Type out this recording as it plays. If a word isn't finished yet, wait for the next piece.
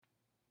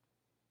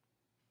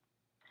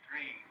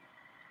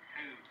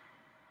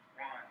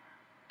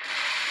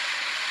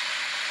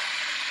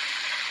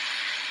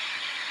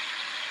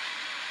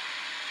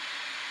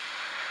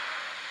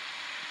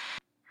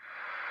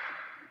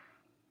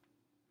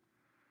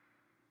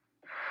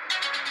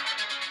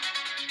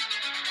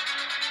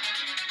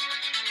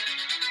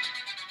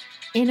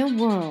In a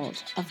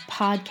world of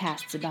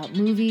podcasts about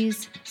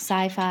movies,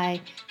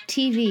 sci-fi,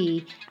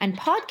 TV, and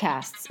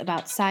podcasts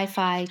about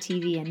sci-fi,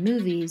 TV, and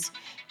movies,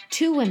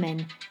 two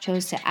women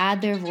chose to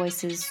add their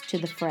voices to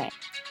the fray.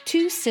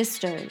 Two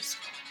sisters.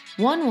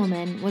 One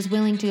woman was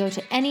willing to go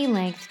to any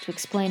length to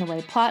explain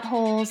away plot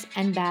holes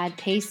and bad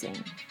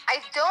pacing. I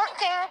don't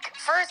think,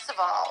 first of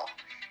all,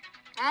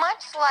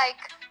 much like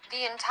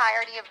the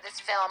entirety of this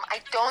film, I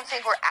don't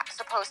think we're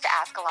supposed to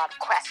ask a lot of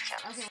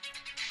questions.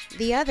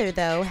 The other,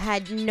 though,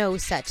 had no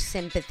such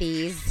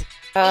sympathies.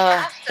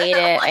 Oh, hate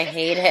it. I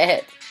hate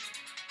it.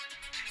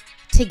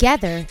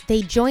 Together,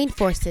 they joined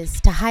forces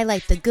to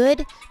highlight the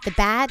good, the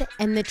bad,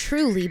 and the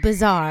truly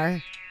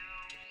bizarre.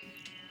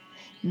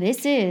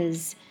 This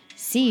is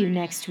See You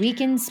Next Week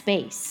in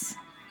Space.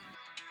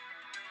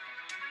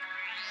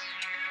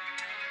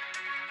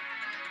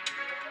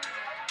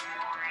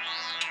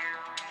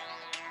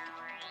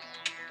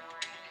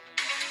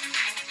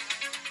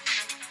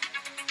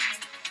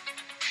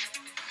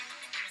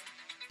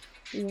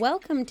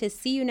 Welcome to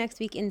See You Next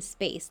Week in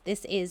Space.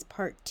 This is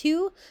part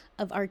 2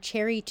 of our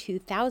Cherry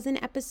 2000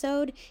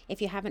 episode.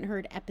 If you haven't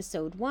heard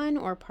episode 1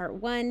 or part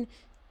 1,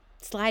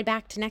 slide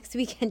back to next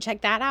week and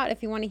check that out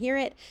if you want to hear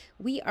it.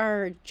 We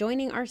are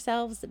joining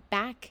ourselves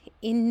back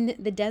in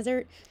the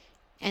desert.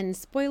 And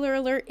spoiler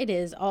alert, it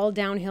is all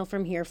downhill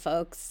from here,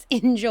 folks.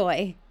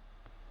 Enjoy.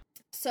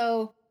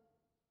 So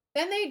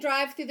then they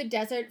drive through the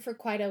desert for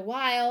quite a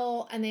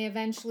while, and they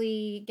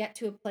eventually get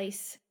to a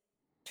place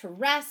to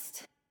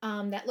rest.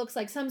 That looks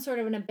like some sort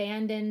of an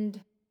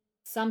abandoned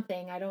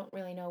something. I don't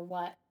really know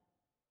what.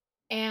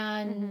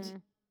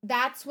 And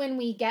that's when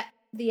we get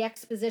the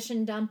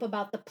exposition dump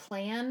about the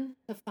plan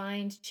to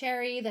find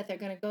Cherry, that they're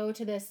going to go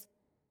to this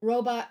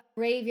robot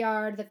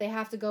graveyard, that they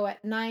have to go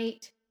at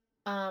night,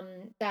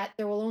 that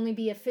there will only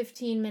be a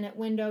 15-minute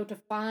window to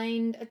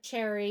find a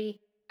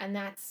Cherry, and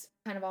that's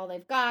kind of all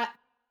they've got.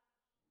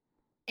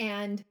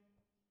 And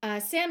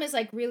Sam is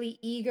like really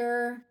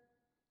eager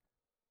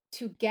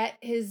to get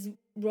his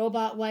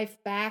robot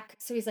wife back.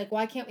 So he's like,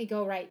 why can't we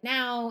go right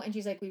now? And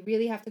she's like, we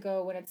really have to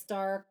go when it's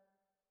dark.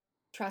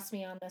 Trust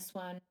me on this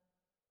one.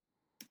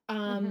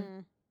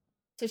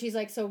 So she's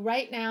like, so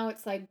right now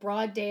it's like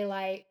broad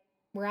daylight.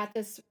 We're at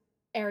this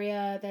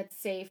area that's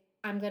safe.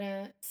 I'm going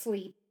to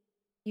sleep.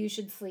 You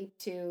should sleep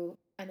too.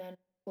 And then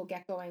we'll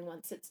get going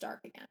once it's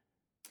dark again.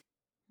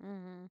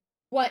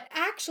 What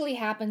actually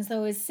happens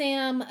though is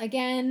Sam,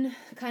 again,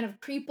 kind of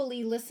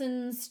creepily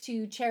listens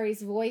to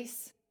Cherry's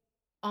voice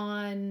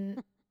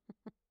on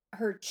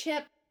her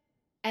chip,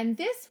 and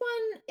this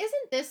one,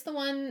 isn't this the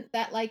one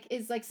that like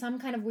is like some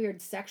kind of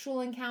weird sexual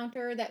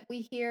encounter that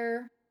we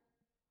hear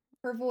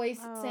her voice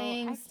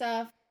saying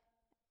stuff?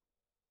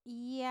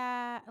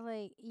 Yeah,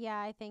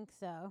 I think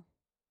so.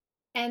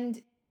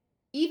 And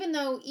even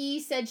though E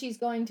said she's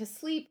going to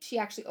sleep, she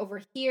actually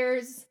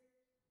overhears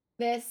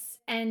this,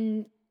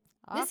 and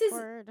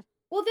Awkward.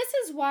 this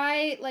is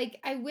why, like,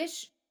 I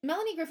wish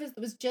Melanie Griffith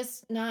was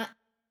just not,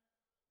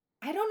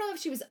 I don't know if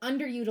she was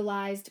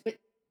underutilized, but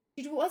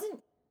she wasn't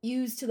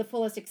used to the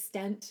fullest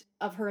extent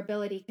of her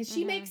ability, because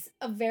she makes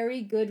a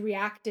very good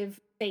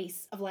reactive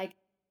face of like,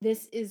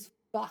 this is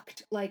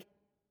fucked. Like,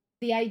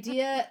 the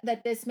idea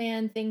that this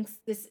man thinks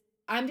this,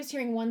 I'm just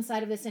hearing one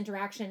side of this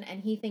interaction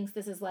and he thinks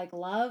this is like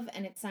love,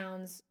 and it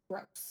sounds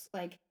gross.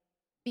 Like,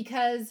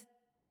 because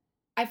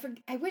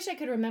I wish I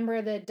could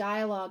remember the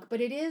dialogue,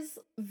 but it is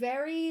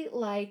very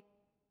like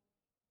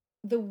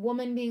the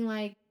woman being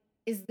like,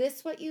 is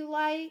this what you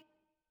like?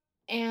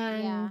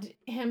 And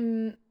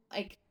him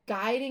like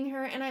guiding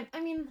her. And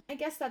I mean, I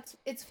guess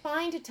it's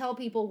fine to tell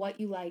people what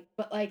you like,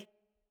 but like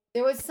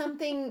there was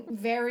something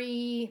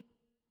very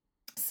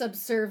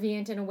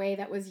subservient in a way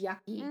that was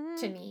yucky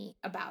to me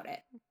about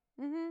it.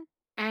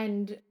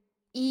 And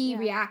E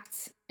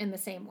reacts in the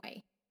same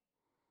way.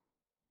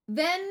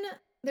 Then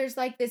there's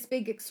like this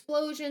big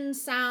explosion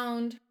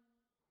sound.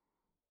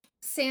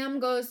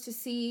 Sam goes to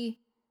see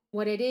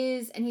what it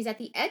is, and he's at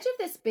the edge of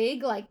this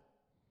big like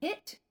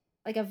pit,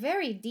 like a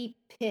very deep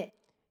pit.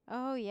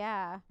 Oh,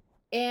 yeah.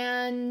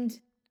 And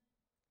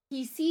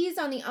he sees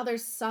on the other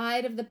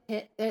side of the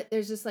pit that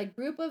there's this like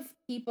group of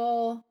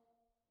people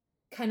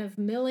kind of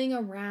milling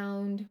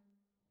around.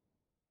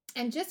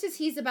 And just as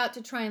he's about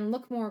to try and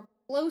look more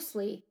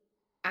closely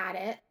at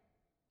it,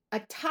 a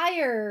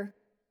tire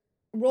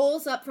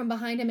rolls up from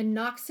behind him and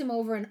knocks him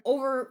over and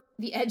over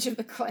the edge of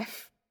the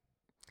cliff.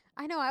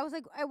 I know. I was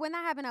like, when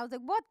that happened, I was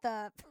like, what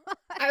the?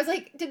 I was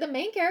like, did the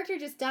main character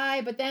just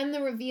die? But then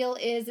the reveal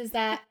is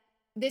that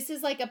this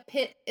is like a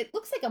pit. It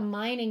looks like a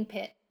mining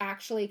pit,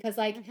 actually, because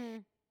like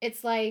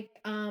it's like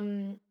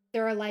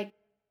there are like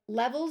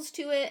levels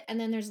to it, and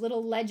then there's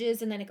little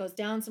ledges, and then it goes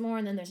down some more,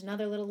 and then there's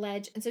another little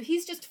ledge, and so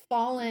he's just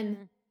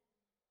fallen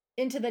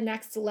into the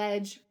next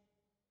ledge.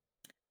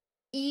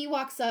 E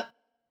walks up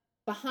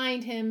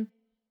behind him,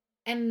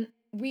 and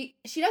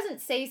she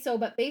doesn't say so,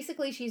 but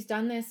basically she's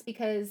done this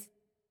because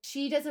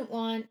she doesn't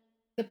want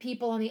the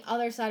people on the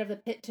other side of the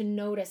pit to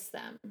notice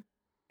them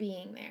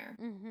being there.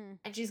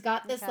 And she's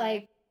got this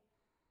like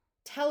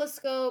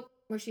telescope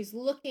where she's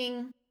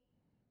looking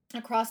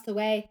across the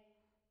way,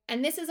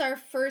 And this is our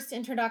first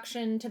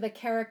introduction to the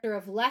character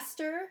of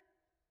Lester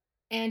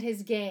and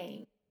his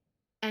gang.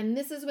 And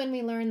this is when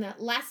we learn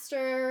that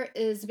Lester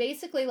is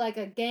basically like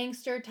a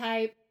gangster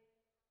type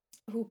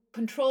who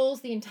controls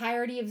the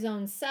entirety of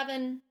Zone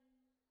 7.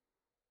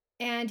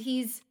 And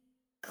he's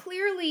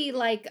clearly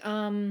like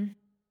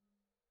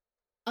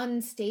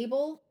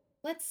unstable,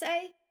 let's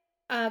say.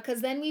 Because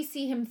then we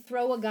see him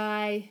throw a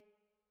guy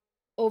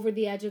over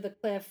the edge of the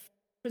cliff,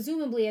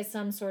 presumably as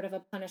some sort of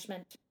a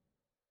punishment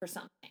for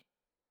something.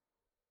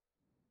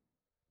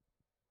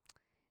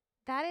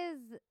 That is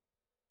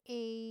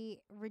a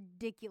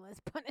ridiculous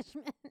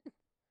punishment.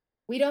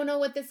 We don't know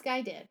what this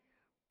guy did,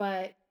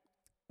 but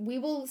we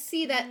will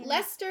see that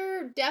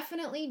Lester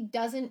definitely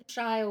doesn't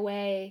shy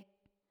away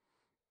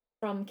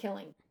from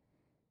killing.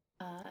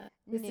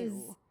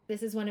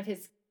 This is one of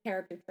his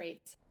character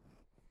traits.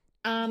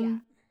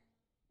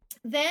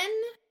 Then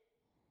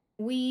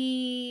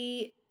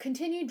we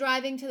continue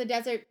driving to the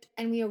desert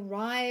and we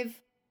arrive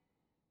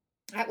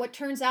at what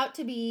turns out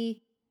to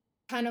be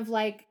kind of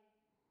like,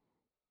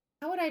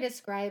 how would I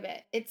describe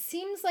it? It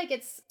seems like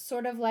it's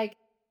sort of like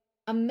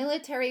a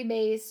military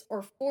base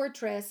or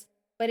fortress,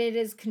 but it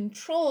is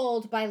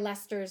controlled by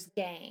Lester's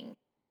gang.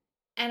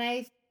 And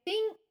I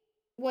think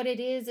what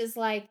it is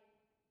like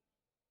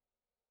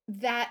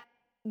that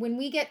when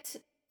we get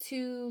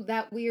to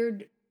that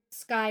weird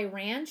Sky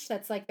Ranch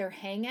that's like their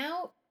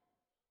hangout,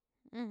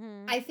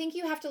 I think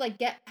you have to like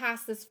get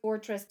past this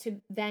fortress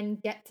to then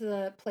get to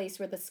the place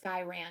where the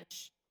Sky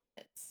Ranch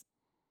is.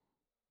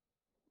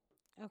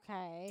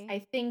 Okay. I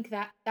think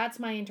that's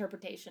my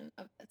interpretation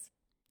of this.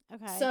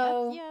 Okay.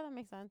 So that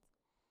makes sense.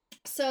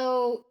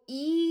 So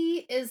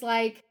E is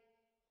like,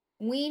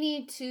 we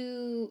need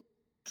to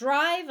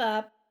drive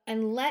up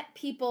and let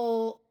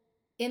people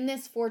in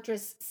this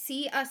fortress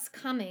see us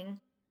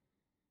coming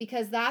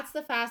because that's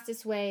the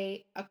fastest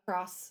way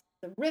across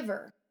the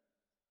river.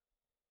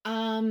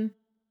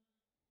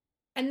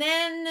 And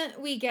then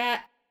we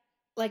get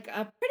like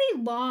a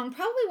pretty long,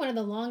 probably one of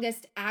the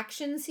longest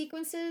action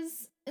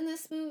sequences in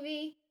this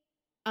movie.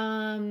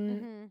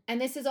 And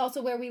this is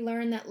also where we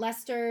learn that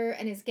Lester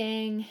and his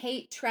gang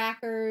hate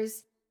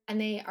trackers and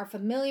they are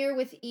familiar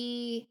with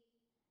E.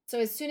 So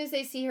as soon as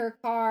they see her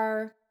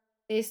car,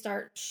 they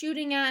start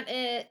shooting at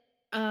it.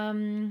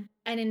 And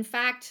in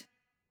fact,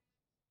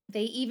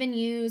 they even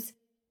use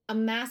a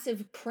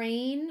massive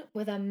crane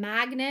with a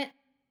magnet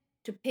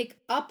to pick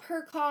up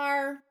her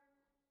car.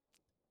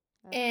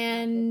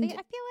 And I feel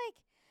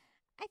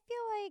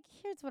like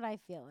here's what I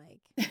feel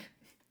like.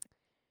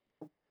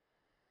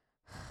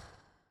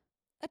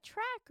 A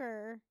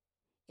tracker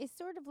is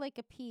sort of like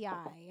a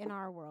PI in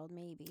our world,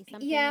 maybe.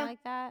 Something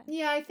like that.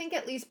 Yeah, I think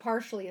at least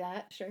partially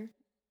that, sure.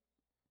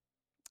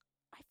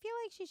 I feel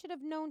like she should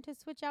have known to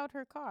switch out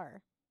her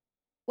car.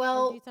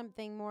 Well, or do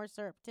something more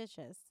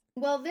surreptitious.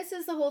 Well, this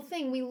is the whole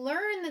thing. We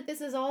learn that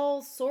this is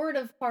all sort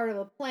of part of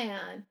a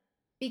plan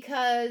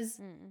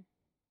because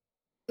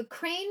the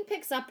crane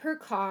picks up her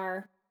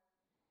car.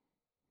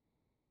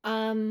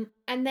 And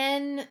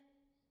then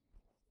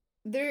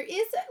there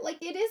is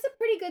it is a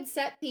pretty good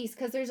set piece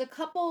because there's a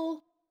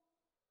couple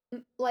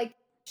like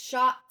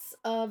shots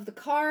of the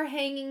car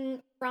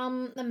hanging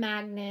from the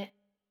magnet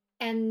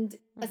and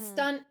a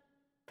stunt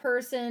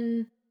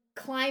person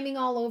climbing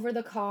all over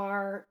the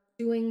car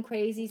doing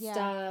crazy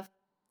stuff.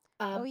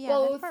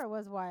 That part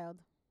was wild.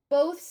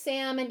 Both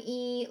Sam and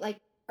E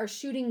are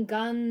shooting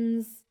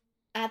guns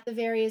at the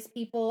various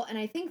people, and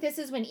I think this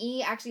is when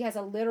E actually has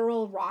a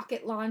literal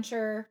rocket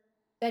launcher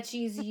that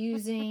she's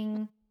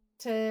using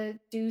to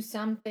do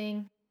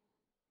something.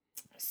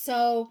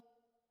 So,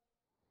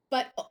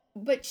 but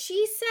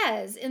she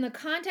says in the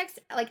context,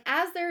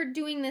 as they're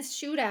doing this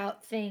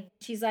shootout thing,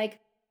 she's like,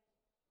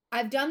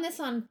 I've done this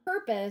on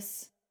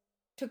purpose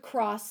to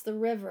cross the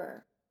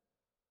river.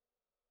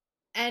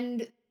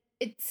 And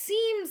it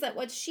seems that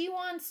what she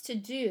wants to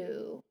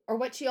do, or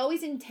what she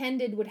always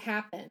intended would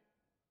happen,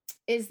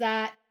 is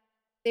that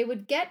they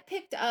would get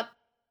picked up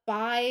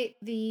by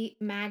the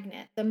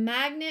magnet. The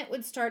magnet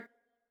would start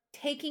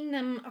taking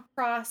them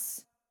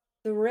across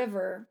the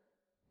river,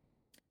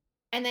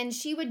 and then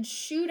she would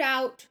shoot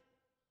out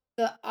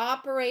the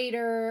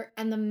operator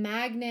and the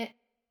magnet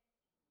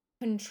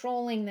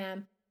controlling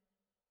them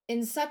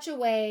in such a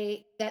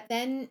way that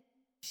then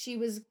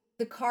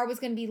the car was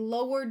going to be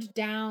lowered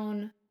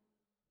down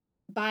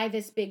by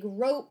this big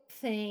rope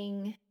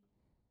thing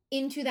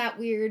into that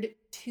weird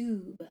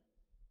tube.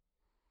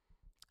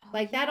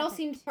 That all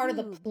seemed part of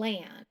the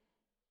plan.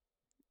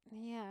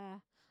 Yeah.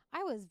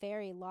 I was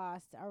very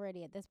lost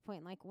already at this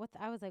point. What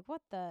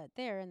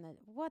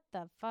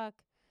the fuck?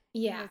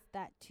 Yeah. With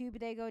that tube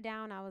they go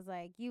down, I was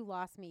like, you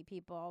lost me,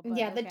 people.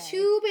 But the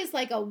tube is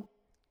like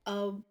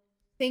a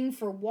thing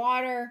for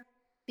water,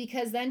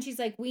 because then she's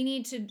like, we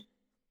need to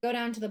go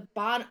down to the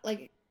bottom.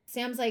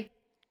 Sam's like,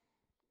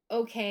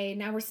 okay,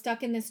 now we're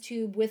stuck in this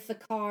tube with the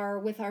car,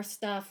 with our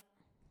stuff.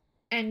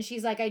 And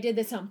she's like, I did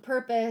this on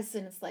purpose.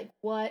 And it's like,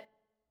 what?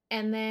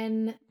 And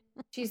then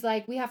she's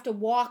like, we have to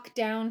walk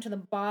down to the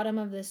bottom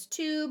of this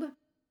tube.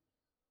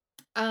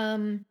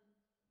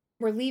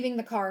 we're leaving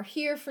the car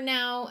here for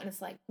now. And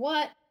it's like,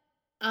 what?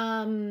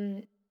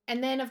 And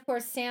then, of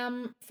course,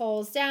 Sam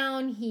falls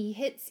down. He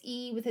hits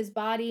E with his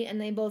body, and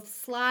they both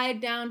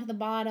slide down to the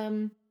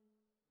bottom,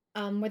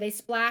 where they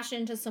splash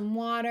into some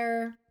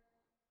water.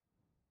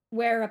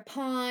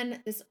 Whereupon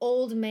this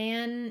old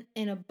man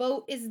in a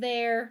boat is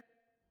there,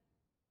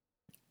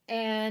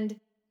 and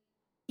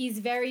he's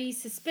very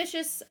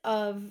suspicious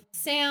of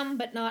Sam,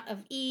 but not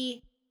of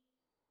E.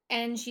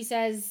 And she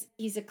says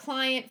he's a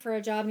client for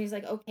a job, and he's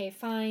like, okay,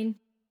 fine.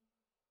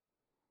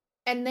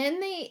 And then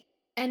they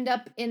end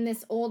up in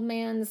this old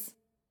man's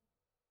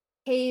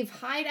cave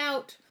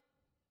hideout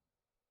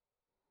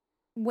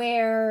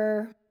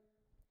where,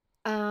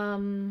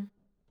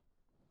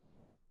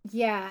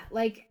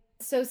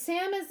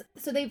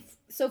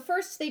 so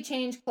first they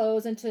change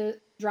clothes into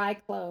dry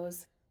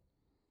clothes.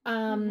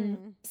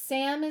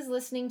 Sam is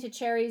listening to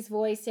Cherry's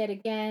voice yet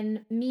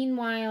again.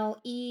 Meanwhile,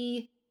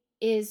 E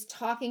is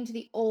talking to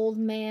the old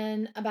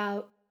man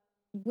about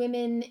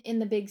women in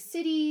the big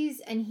cities,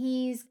 and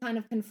he's kind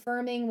of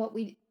confirming what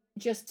we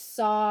just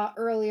saw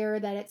earlier,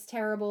 that it's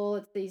terrible.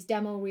 It's these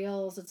demo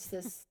reels. It's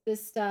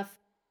this stuff.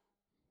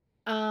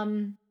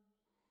 And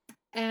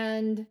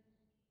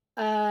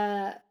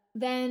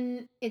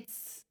then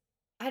it's,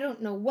 I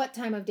don't know what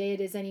time of day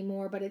it is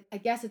anymore, but I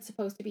guess it's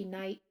supposed to be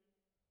night.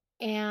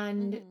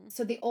 And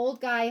so the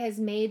old guy has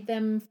made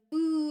them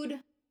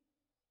food.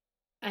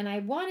 And I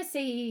want to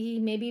say he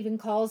maybe even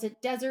calls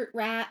it desert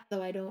rat,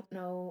 though I don't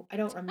know. I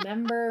don't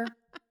remember.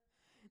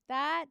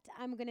 That,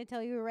 I'm going to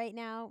tell you right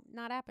now,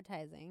 not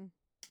appetizing.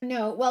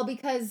 No, well,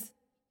 because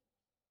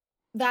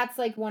that's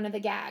like one of the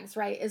gags,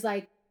 right? Is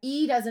like,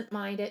 E doesn't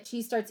mind it.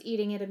 She starts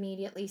eating it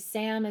immediately.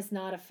 Sam is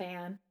not a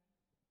fan.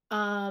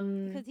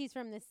 Because he's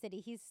from the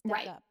city. He's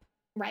stuck up.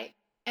 Right.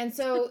 And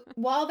so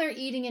while they're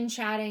eating and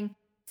chatting,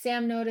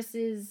 Sam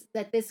notices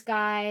that this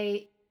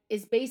guy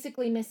is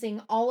basically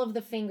missing all of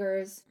the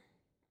fingers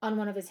on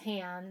one of his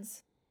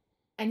hands.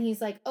 And he's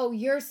like, oh,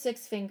 you're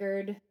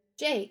six-fingered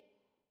Jake.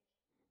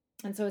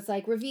 And so it's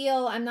like,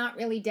 reveal, I'm not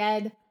really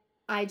dead.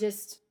 I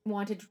just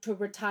wanted to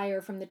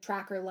retire from the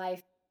tracker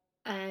life.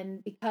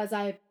 And because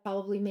I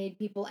probably made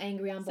people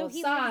angry on both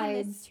sides.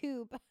 Lives in this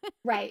tube.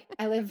 Right.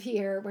 I live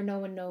here where no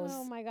one knows.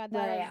 Oh my God,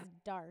 that is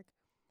dark.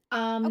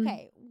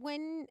 Okay,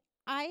 when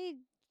I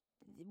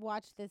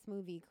watched this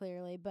movie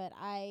clearly, but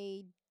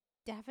I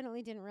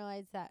definitely didn't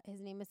realize that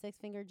his name was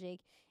Six-Fingered Jake.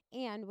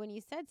 And when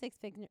you said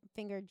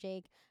Six-Fingered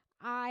Jake,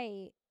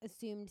 I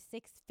assumed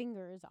 6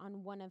 fingers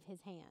on one of his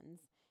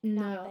hands.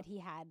 No. Not that he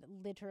had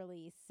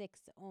literally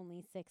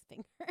only 6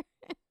 fingers.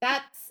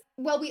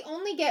 Well, we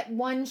only get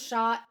one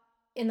shot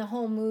in the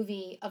whole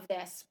movie of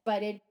this,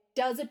 but it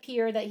does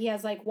appear that he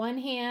has like one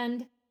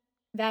hand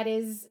that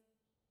is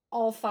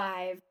all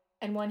 5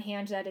 and one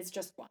hand that is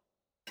just 1.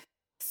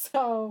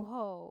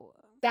 So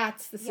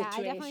that's the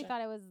situation. Yeah, I definitely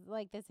thought it was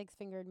like the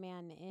 6-fingered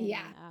man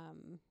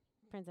in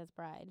Princess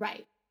Bride.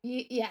 Right.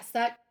 Yes,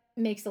 that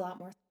makes a lot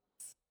more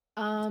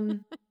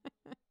sense.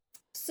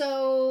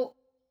 So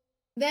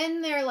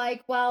then they're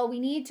like, well, we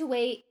need to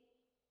wait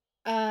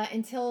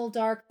until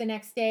dark the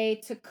next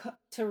day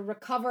to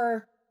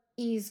recover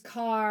E's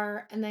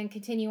car and then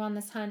continue on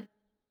this hunt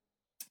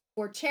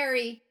for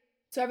Cherry.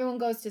 So everyone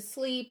goes to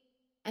sleep.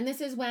 And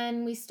this is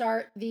when we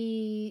start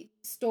the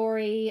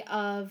story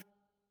of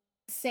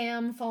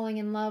Sam falling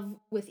in love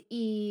with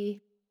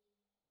E,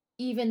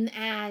 even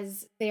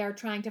as they are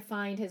trying to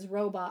find his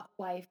robot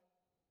wife.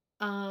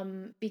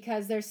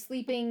 Because they're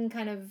sleeping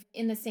kind of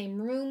in the same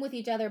room with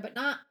each other, but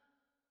not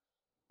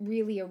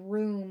really a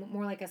room,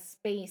 more like a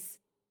space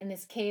in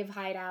this cave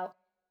hideout.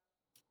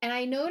 And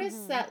I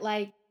noticed that,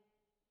 like,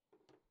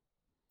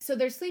 so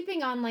they're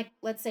sleeping on, like,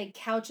 let's say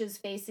couches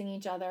facing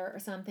each other or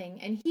something.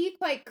 And he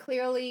quite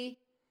clearly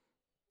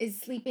is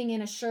sleeping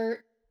in a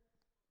shirt.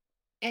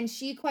 And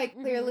she quite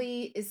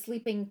clearly is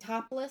sleeping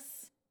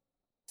topless.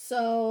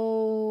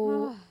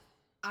 So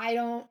I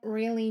don't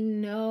really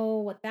know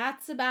what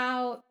that's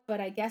about,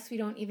 but I guess we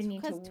don't even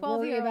need to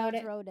worry about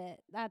it. Wrote it.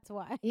 That's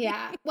why.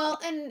 Yeah. Well,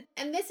 and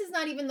this is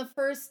not even the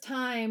first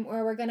time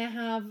where we're gonna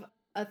have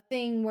a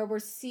thing where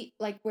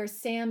where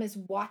Sam is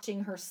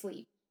watching her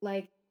sleep.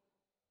 Like,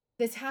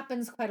 this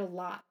happens quite a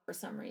lot for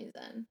some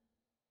reason.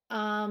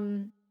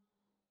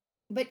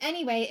 But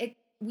anyway,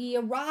 we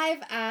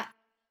arrive at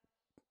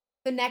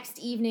the next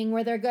evening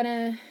where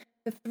the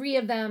 3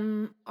 of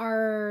them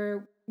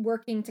are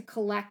working to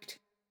collect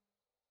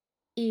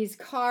E's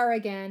car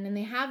again, and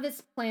they have this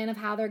plan of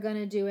how they're going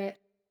to do it.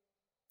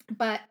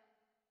 But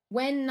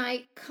when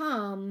night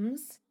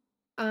comes,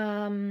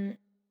 Lester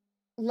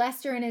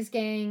and his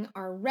gang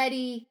are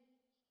ready.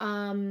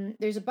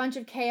 There's a bunch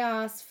of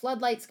chaos.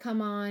 Floodlights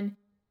come on.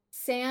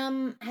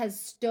 Sam has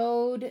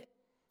stowed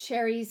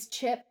Cherry's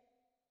chip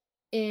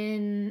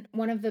in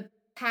one of the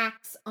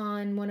packs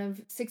on one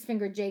of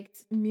Six-Fingered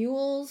Jake's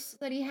mules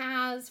that he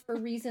has for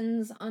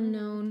reasons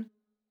unknown.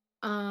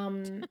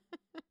 And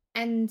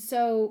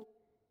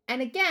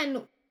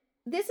again,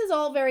 this is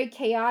all very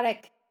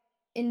chaotic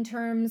in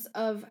terms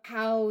of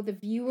how the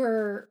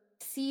viewer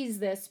sees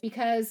this,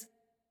 because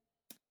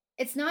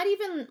it's not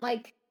even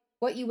like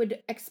what you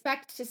would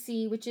expect to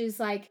see, which is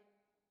like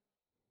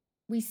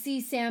we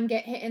see Sam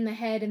get hit in the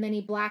head and then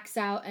he blacks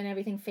out and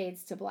everything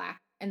fades to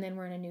black and then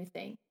we're in a new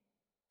thing.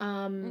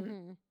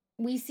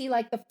 We see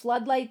like the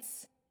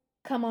floodlights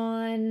come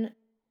on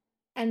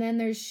and then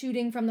there's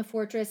shooting from the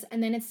fortress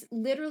and then it's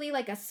literally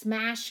like a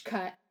smash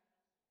cut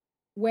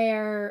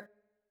where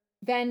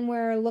then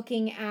we're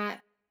looking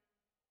at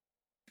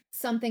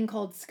something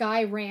called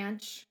Sky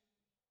Ranch.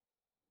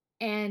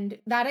 And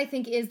that I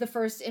think is the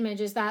first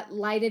image, is that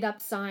lighted up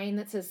sign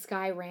that says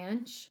Sky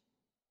Ranch.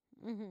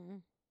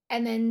 And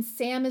then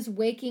Sam is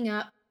waking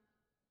up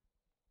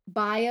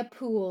by a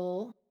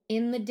pool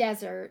in the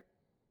desert.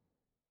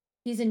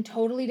 He's in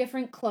totally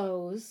different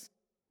clothes.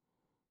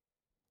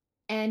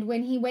 And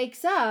when he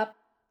wakes up,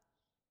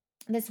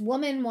 this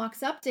woman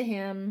walks up to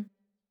him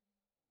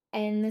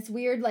in this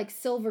weird like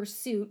silver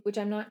suit, which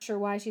I'm not sure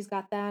why she's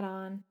got that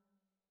on.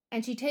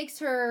 And she takes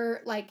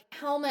her like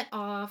helmet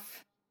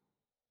off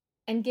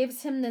and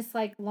gives him this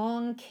like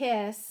long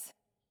kiss.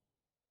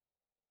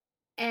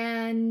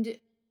 And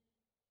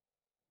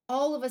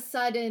all of a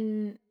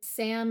sudden,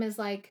 Sam is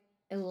like,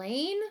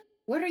 Elaine,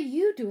 what are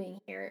you doing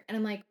here? And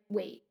I'm like,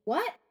 wait,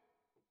 what?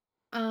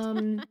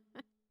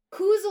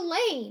 Who's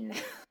Elaine?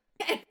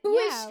 And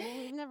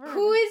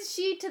who is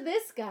she to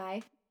this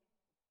guy?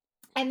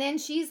 And then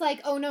she's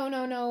like, oh,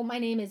 no, my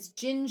name is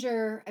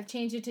Ginger. I've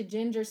changed it to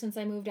Ginger since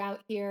I moved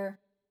out here.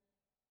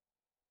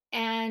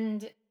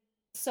 And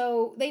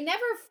so they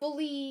never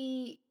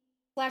fully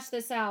flesh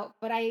this out,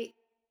 but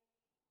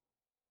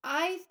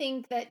I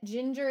think that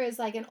Ginger is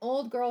like an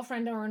old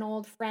girlfriend or an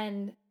old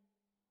friend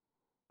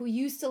who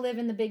used to live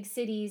in the big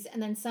cities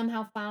and then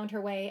somehow found her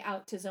way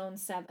out to Zone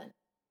 7.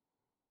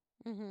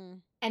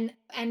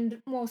 And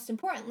most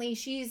importantly,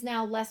 she's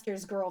now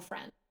Lester's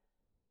girlfriend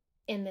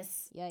in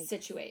this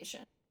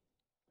situation.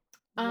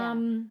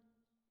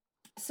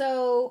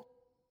 So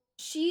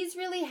she's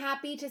really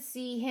happy to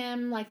see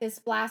him, like this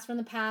blast from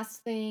the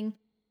past thing.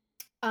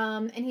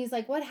 And he's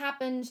like, what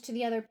happened to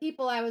the other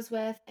people I was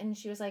with? And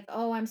she was like,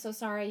 oh, I'm so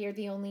sorry. You're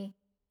the only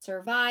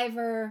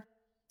survivor.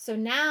 So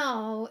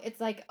now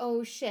it's like,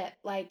 oh shit,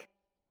 like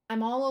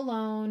I'm all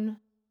alone.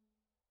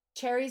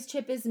 Cherry's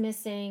chip is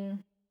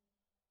missing.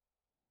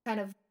 Kind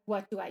of,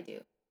 what do I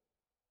do?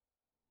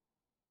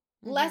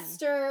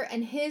 Lester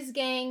and his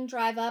gang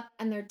drive up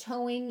and they're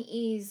towing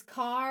E's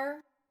car.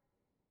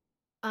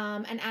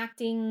 And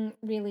acting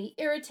really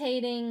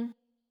irritating.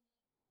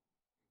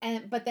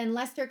 But then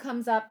Lester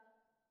comes up,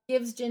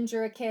 gives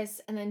Ginger a kiss,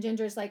 and then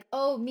Ginger's like,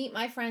 oh, meet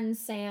my friend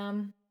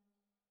Sam.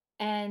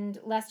 And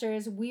Lester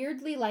is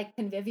weirdly like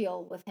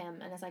convivial with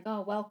him and is like,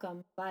 oh,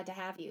 welcome, glad to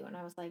have you. And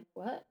I was like,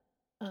 what?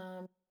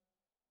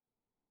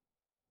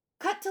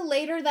 Cut to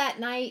later that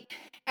night,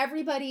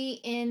 everybody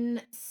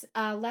in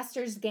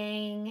Lester's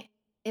gang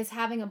is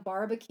having a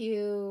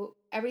barbecue.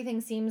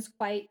 Everything seems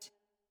quite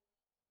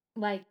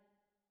like,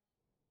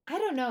 I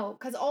don't know,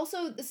 because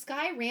also the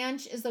Sky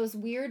Ranch is those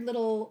weird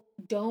little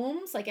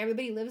domes. Like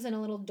everybody lives in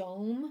a little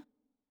dome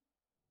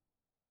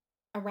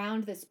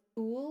around this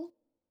pool.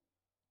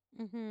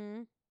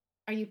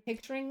 Are you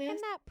picturing this? And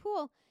that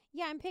pool.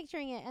 Yeah, I'm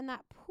picturing it. And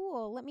that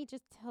pool, let me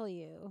just tell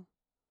you.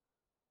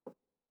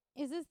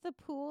 Is this the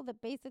pool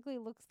that basically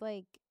looks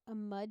like a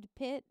mud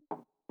pit?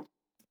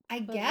 I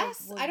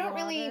guess. Like I don't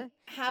water? really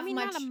have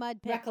much not a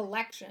mud pit.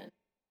 recollection.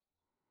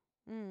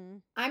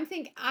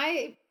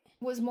 I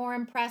was more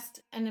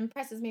impressed, and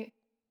impresses me,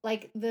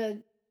 like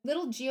the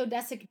little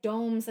geodesic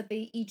domes that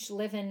they each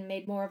live in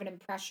made more of an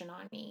impression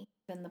on me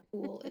than the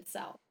pool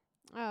itself.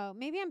 Oh,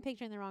 maybe I'm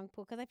picturing the wrong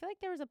pool, because I feel like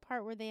there was a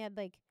part where they had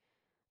like,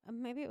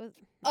 maybe it was.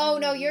 Oh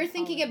no, you're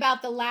thinking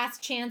about the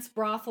Last Chance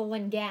brothel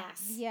and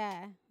gas.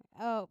 Yeah.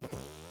 Oh,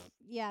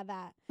 yeah,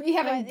 that. We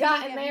haven't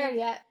gotten there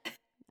yet.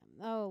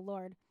 Oh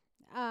Lord.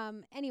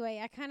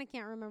 Anyway, I kind of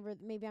can't remember.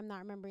 Maybe I'm not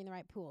remembering the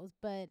right pools,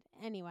 but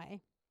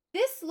anyway.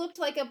 This looked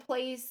like a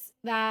place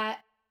that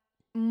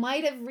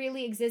might have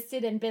really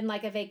existed and been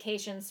like a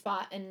vacation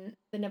spot in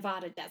the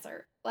Nevada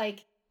desert.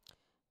 Like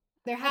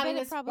they're having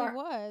it probably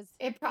was.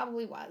 It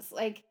probably was.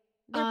 Like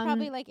they're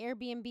probably like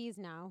Airbnbs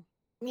now.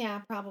 Yeah,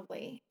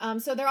 probably.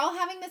 So they're all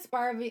having this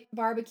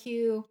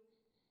barbecue.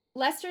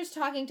 Lester's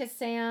talking to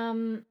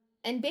Sam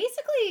and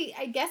basically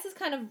I guess is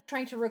kind of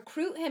trying to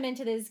recruit him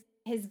into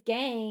his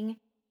gang.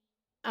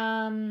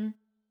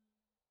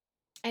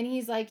 And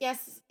he's like,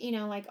 yes, you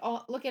know, like,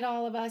 look at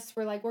all of us.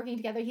 We're like working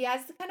together. He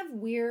has the kind of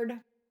weird,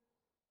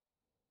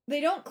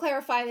 they don't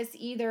clarify this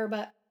either,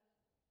 but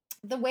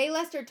the way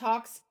Lester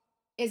talks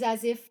is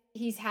as if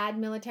he's had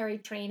military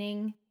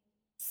training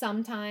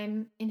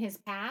sometime in his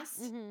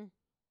past.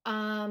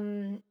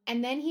 And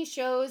then he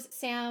shows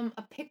Sam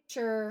a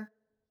picture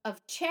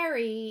of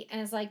Cherry and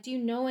is like, do you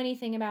know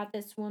anything about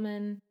this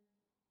woman?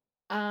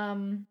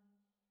 Because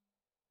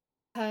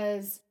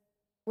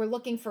we're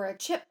looking for a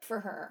chip for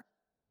her.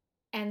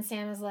 And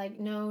Sam is like,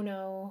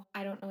 no,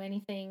 I don't know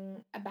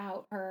anything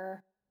about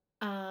her.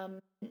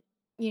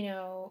 You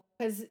know,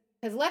 because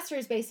Lester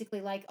is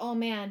basically like, oh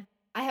man,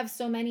 I have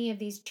so many of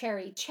these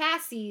Cherry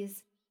chassis.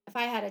 If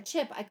I had a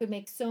chip, I could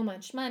make so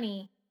much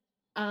money.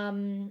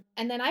 And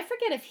then I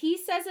forget if he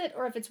says it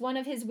or if it's one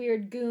of his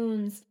weird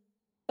goons.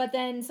 But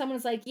then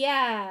someone's like,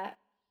 yeah,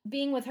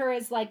 being with her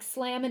is like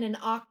slamming an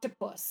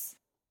octopus.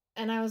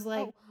 And I was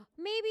like,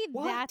 maybe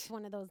what? That's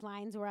one of those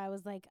lines where I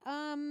was like,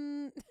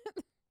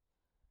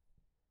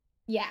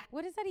 yeah.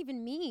 What does that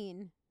even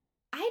mean?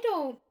 I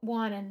don't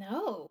want to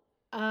know.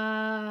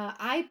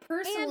 I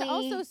personally... And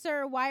also,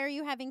 sir, why are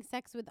you having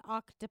sex with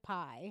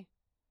octopi?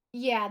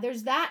 Yeah,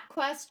 there's that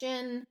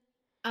question.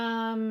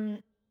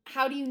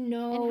 How do you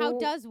know? And how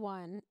does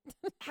one?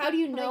 How do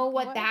you know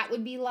Like, what that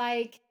would be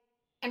like?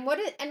 And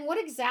what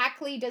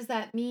exactly does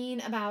that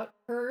mean about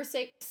her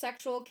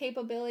sexual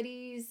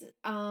capabilities?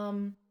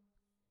 And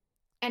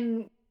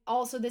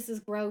also, this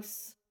is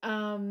gross.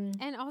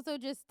 And also,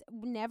 just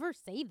never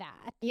say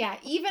that. Yeah,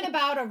 even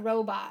about a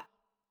robot.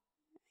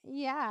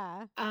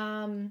 Yeah.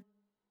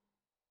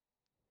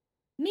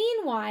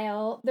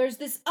 Meanwhile, there's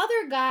this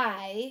other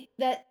guy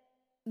that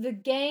the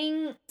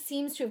gang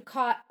seems to have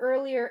caught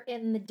earlier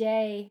in the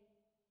day.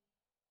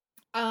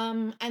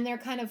 And they're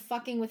kind of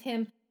fucking with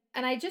him.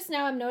 And I just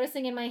now am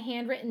noticing in my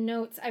handwritten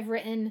notes, I've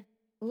written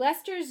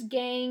Lester's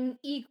gang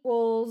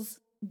equals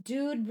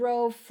dude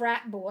bro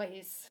frat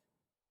boys.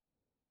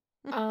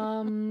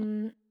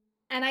 And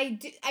I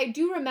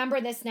do remember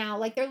this now.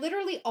 Like, they're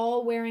literally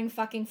all wearing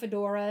fucking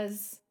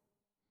fedoras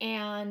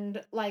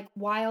and like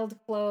wild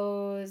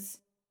clothes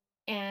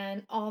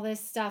and all this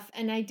stuff.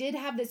 And I did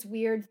have this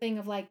weird thing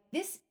of like,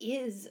 this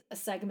is a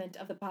segment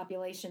of the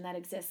population that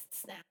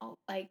exists now.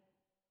 Like,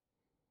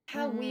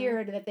 how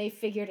weird that they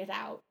figured it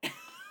out.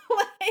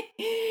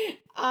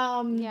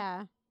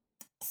 Yeah.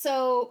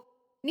 So,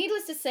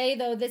 needless to say,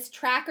 though, this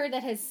tracker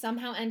that has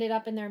somehow ended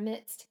up in their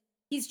midst,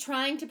 he's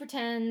trying to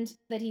pretend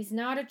that he's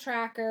not a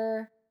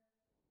tracker,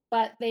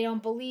 but they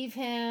don't believe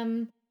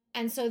him.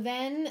 And so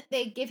then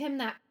they give him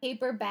that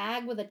paper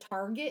bag with a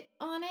target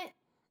on it.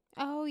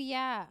 Oh,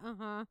 yeah.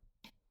 Uh-huh.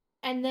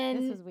 And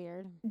then... This was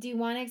weird. Do you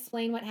want to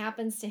explain what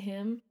happens to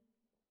him?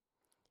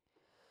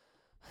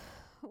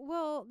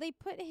 Well, they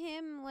put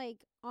him, like,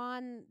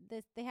 on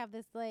this... They have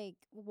this, like,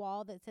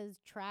 wall that says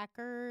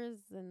trackers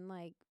and,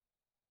 like...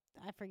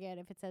 I forget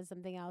if it says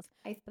something else.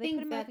 But they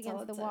put him up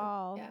against the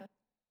wall. Yeah.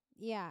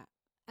 Yeah.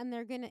 And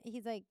they're gonna...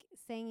 He's, like,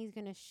 saying he's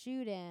gonna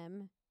shoot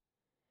him.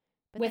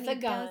 But with then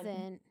a gun.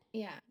 Doesn't.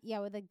 Yeah. Yeah,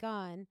 with a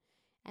gun.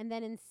 And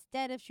then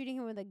instead of shooting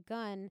him with a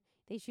gun,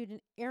 they shoot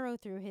an arrow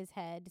through his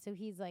head. So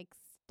he's, like,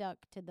 stuck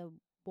to the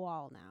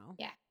wall now.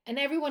 Yeah. And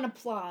everyone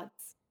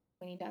applauds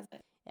when he does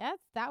it.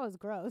 That was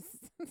gross.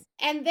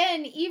 And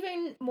then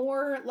even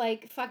more,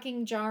 like,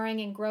 fucking jarring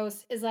and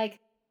gross is, like,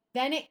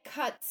 then it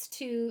cuts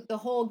to the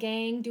whole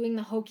gang doing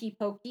the hokey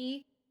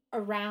pokey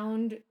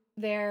around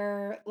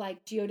their,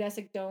 like,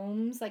 geodesic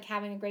domes, like,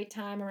 having a great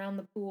time around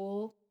the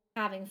pool,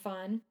 having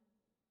fun.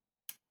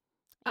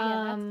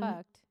 Yeah, that's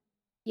fucked.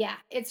 Yeah,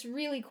 it's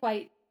really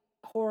quite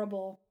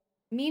horrible.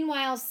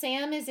 Meanwhile,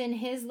 Sam is in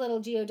his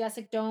little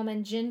geodesic dome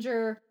and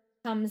Ginger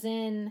comes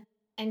in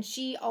and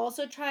she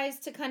also tries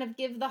to kind of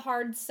give the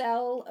hard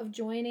sell of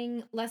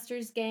joining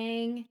Lester's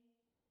gang.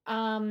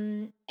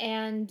 And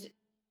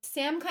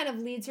Sam kind of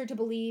leads her to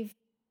believe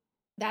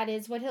that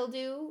is what he'll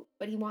do,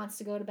 but he wants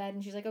to go to bed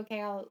and she's like,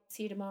 okay, I'll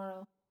see you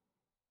tomorrow.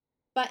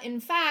 But in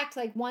fact,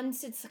 like,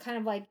 once it's kind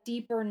of like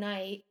deeper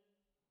night,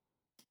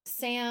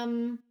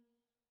 Sam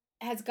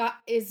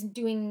is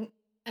doing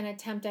an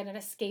attempt at an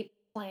escape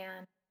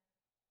plan,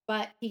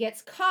 but he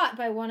gets caught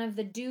by one of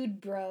the dude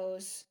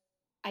bros,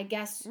 I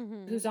guess,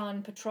 who's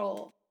on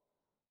patrol.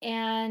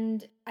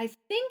 And I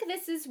think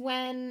this is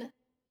when,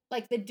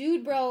 like, the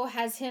dude bro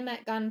has him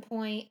at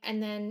gunpoint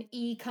and then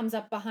E comes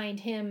up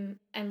behind him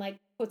and, like,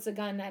 puts a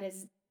gun at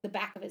the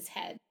back of his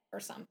head or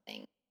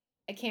something.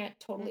 I can't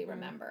totally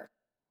remember.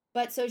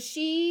 But so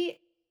she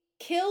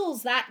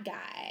kills that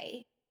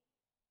guy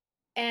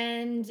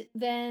and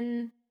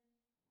then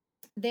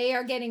they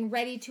are getting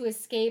ready to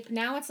escape.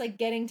 Now it's like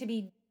getting to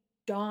be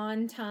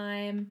dawn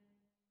time.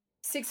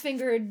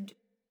 Six-fingered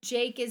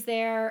Jake is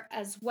there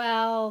as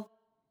well.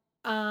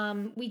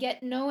 We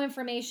get no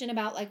information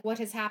about like what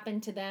has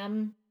happened to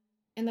them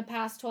in the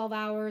past 12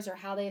 hours or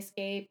how they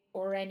escaped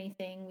or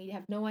anything. We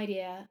have no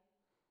idea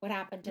what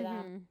happened to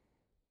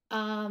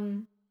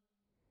them.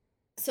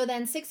 So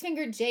then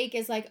Six-fingered Jake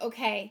is like,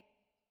 okay,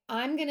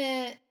 I'm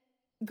gonna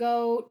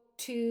go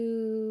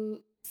to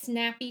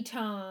Snappy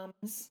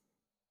Tom's.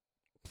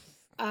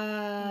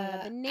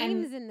 The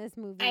names in this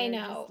movie. I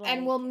know.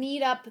 And we'll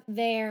meet up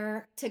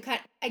there to cut.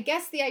 I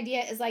guess the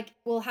idea is like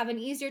we'll have an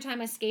easier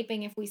time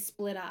escaping if we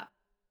split up.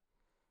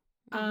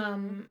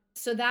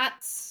 So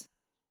that's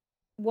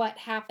what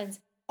happens.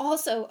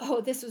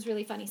 Also, this was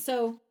really funny.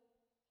 So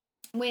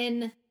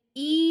when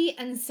E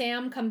and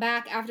Sam come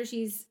back after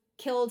she's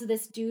killed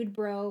this dude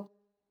bro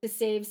to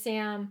save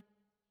Sam,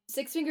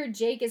 Six-fingered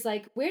Jake is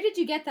like, where did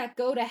you get that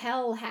go to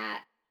hell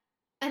hat?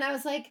 And I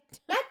was like,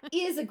 that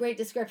is a great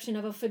description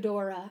of a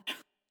fedora.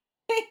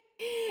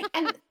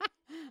 and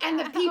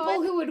the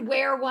people who would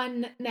wear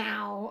one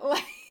now.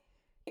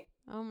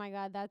 Oh my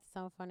God, that's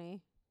so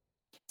funny.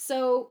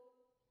 So,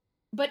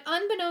 but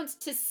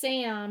unbeknownst to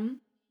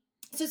Sam,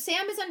 So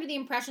Sam is under the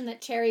impression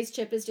that Cherry's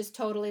chip is just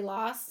totally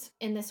lost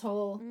in this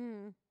whole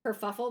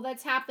kerfuffle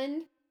that's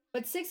happened.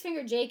 But Six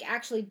Finger Jake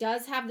actually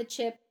does have the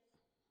chip,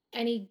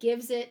 and he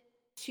gives it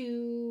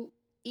to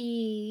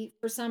E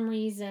for some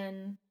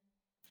reason.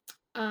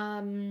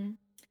 And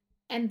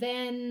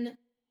then,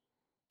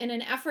 in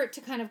an effort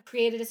to kind of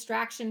create a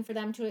distraction for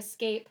them to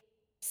escape,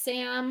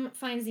 Sam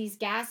finds these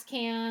gas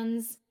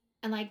cans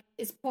and like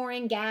is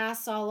pouring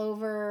gas all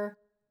over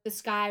the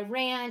Sky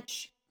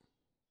Ranch,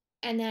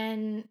 and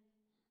then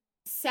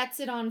sets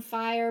it on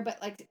fire,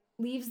 but like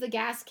leaves the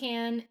gas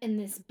can in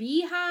this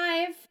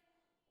beehive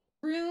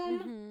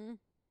room,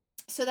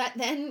 so that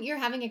then you're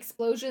having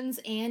explosions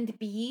and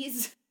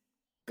bees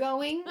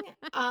going,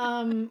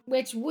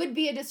 which would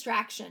be a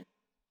distraction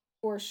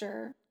for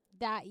sure.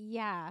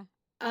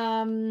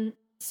 So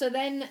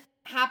then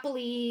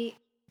happily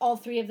all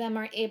three of them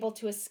are able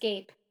to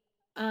escape,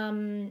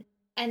 and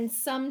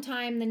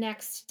sometime the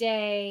next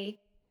day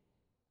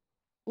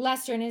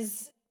Lester and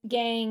his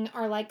gang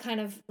are like kind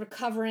of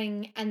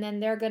recovering, and then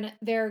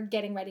they're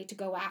getting ready to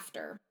go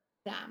after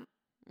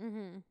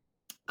them.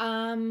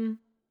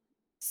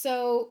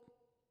 So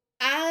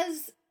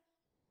as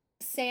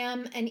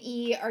Sam and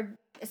E are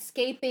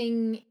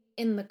escaping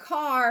in the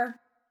car,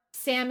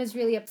 Sam is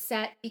really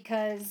upset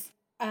because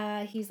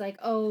he's like,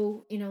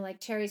 oh, you know, like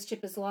Cherry's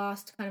chip is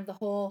lost, kind of the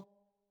whole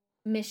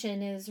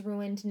mission is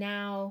ruined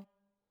now.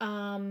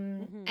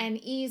 And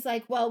E's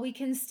like, well, we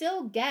can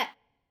still get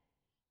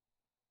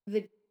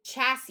the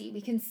chassis,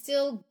 we can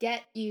still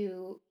get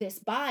you this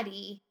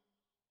body,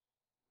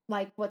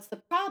 like what's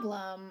the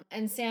problem?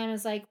 And Sam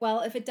is like, well,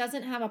 if it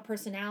doesn't have a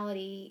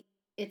personality,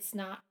 it's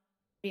not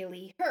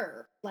really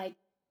her. Like,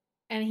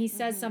 and he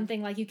says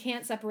something like, you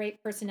can't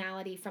separate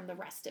personality from the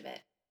rest of it.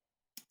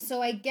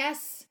 So I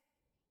guess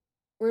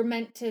we're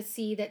meant to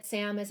see that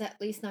Sam is at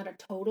least not a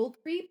total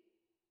creep.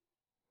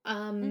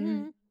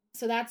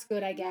 So that's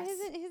good, I guess.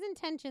 Yeah, his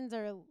intentions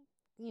are,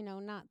 you know,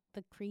 not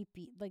the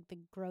creepy, like the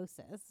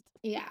grossest.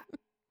 Yeah.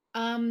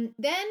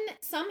 Then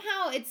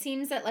somehow it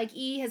seems that like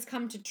E has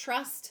come to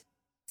trust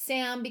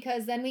Sam,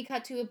 because then we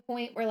cut to a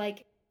point where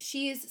like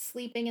she's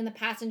sleeping in the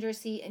passenger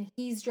seat and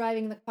he's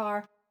driving the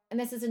car, and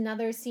this is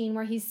another scene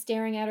where he's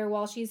staring at her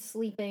while she's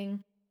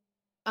sleeping,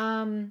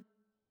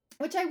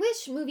 which I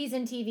wish movies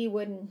and TV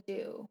wouldn't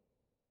do.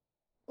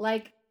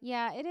 Like,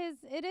 yeah,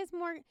 it is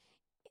more,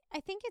 I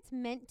think it's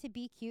meant to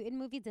be cute in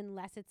movies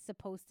unless it's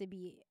supposed to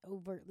be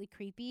overtly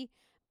creepy.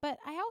 But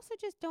I also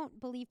just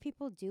don't believe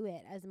people do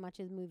it as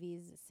much as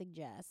movies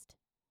suggest.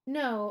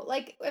 No,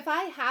 like if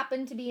I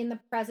happen to be in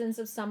the presence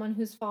of someone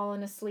who's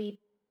fallen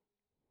asleep,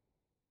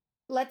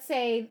 let's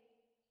say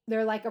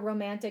they're like a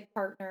romantic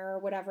partner or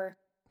whatever,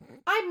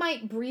 I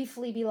might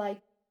briefly be like,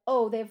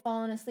 oh, they've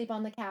fallen asleep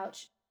on the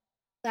couch.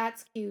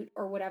 That's cute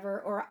or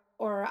whatever.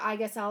 Or I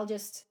guess I'll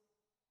just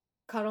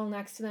cuddle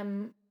next to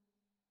them.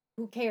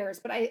 Who cares?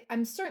 But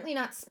I'm certainly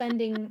not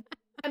spending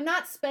I'm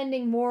not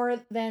spending more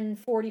than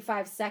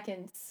 45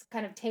 seconds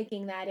kind of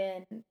taking that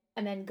in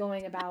and then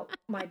going about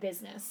my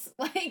business.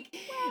 Like,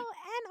 well,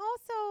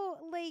 and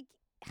also like,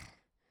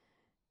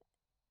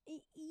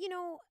 you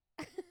know,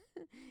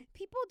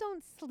 people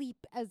don't sleep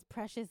as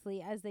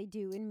preciously as they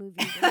do in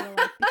movies in real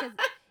life,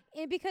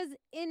 because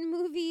in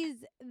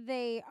movies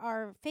they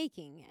are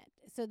faking it.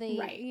 So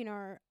they, you know,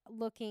 are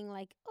looking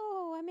like,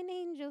 oh, I'm an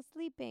angel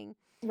sleeping.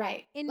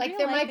 Right. In like real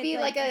there life, might be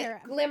like a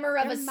glimmer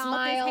of a mouth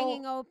smile. is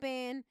hanging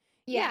open.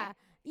 Yeah.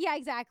 Yeah,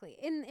 exactly.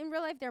 In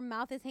real life, their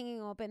mouth is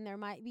hanging open. There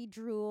might be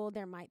drool.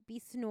 There might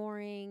be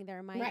snoring.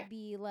 There might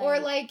be like, or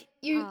like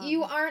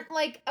you aren't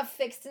like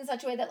affixed in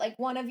such a way that like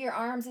one of your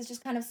arms is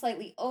just kind of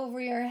slightly over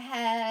your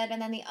head,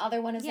 and then the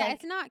other one is like,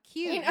 it's not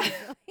cute. You know?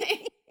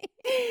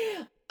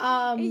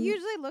 It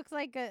usually looks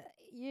like a,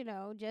 you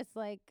know, just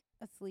like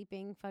a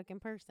sleeping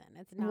fucking person.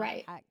 It's not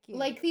that cute.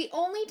 Like the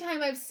only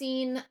time I've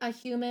seen a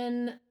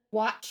human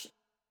watch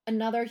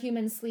another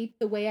human sleep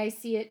the way I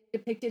see it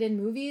depicted in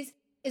movies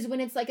is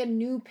when it's like a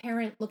new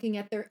parent looking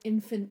at their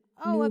infant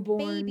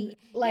newborn. A baby.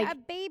 Like a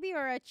baby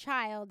or a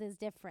child is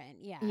different.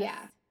 Yes.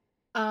 Yeah.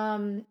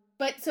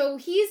 But so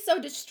he's so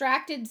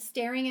distracted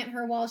staring at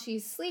her while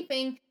she's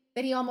sleeping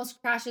that he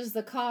almost crashes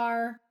the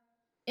car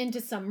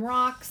into some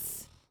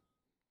rocks.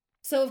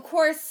 So of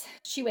course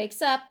she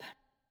wakes up.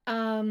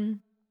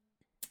 And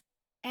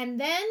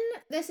then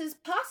this is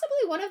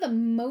possibly one of the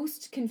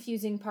most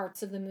confusing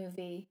parts of the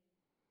movie.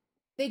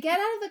 They get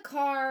out of the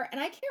car, and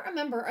I can't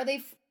remember,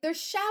 they're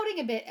shouting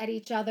a bit at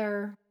each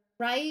other,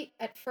 right?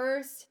 At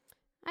first?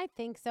 I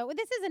think so.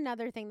 This is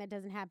another thing that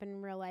doesn't happen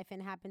in real life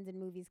and happens in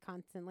movies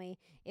constantly,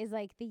 is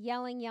like the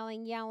yelling,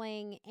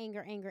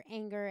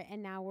 anger,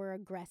 and now we're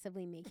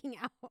aggressively making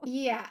out.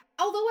 Yeah.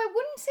 Although I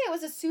wouldn't say it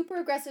was a super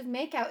aggressive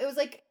makeout. It was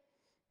like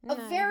a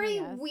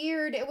very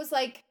weird, it was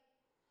like,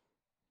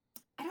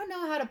 I don't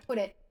know how to put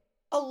it.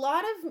 A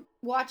lot of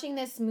watching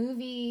this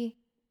movie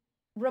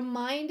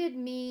reminded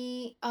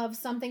me of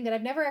something that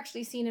I've never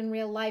actually seen in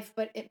real life,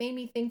 but it made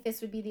me think this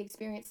would be the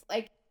experience.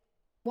 Like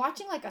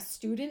watching like a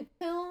student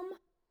film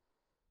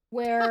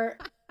where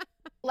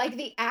like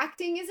the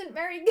acting isn't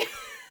very good.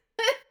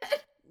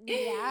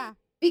 Yeah.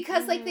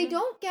 Because like they Mhm.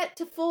 don't get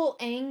to full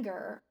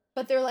anger,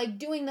 but they're like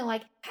doing the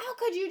like, how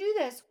could you do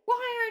this?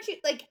 Why aren't you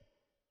like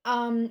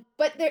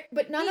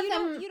but none Yeah, of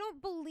them you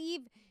don't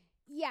believe.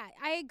 Yeah,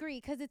 I agree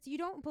because it's you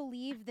don't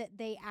believe that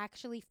they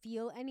actually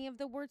feel any of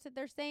the words that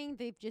they're saying.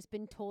 They've just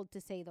been told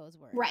to say those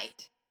words.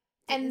 right.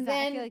 Is And that,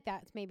 I then feel like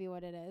that's maybe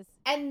what it is.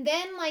 and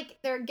then like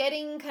they're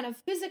getting kind of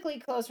physically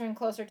closer and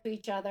closer to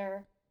each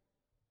other.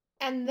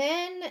 And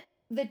then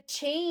the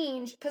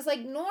change, because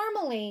like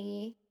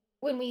normally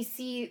when we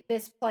see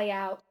this play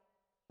out,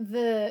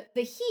 the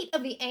heat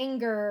of the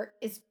anger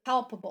is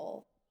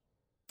palpable.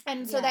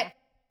 And so Yeah. that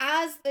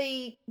as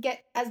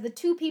the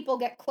two people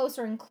get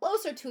closer and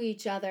closer to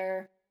each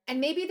other, and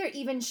maybe they're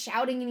even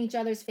shouting in each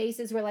other's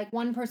faces where like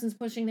one person's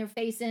pushing their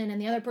face in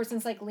and the other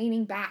person's like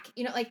leaning back,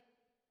 like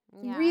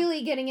Yeah.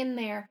 really getting in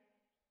there.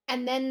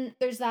 And then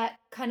there's that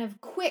kind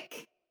of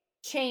quick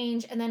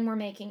change, and then we're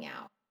making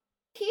out.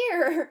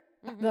 Here,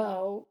 Mhm.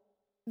 though,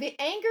 the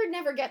anger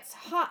never gets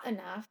hot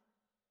enough,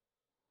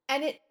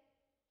 and it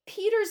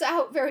peters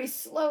out very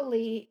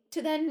slowly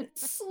to then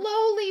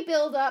slowly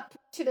build up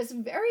to this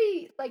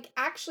very, like,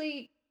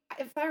 actually,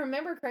 if I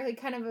remember correctly,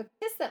 kind of a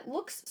kiss that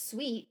looks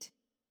sweet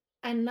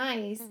and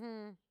nice,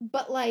 Mhm.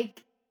 but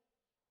like,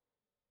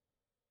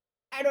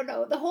 I don't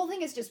know, the whole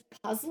thing is just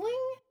puzzling.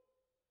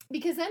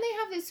 Because then they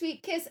have this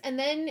sweet kiss, and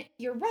then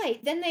you're right.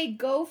 Then they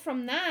go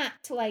from that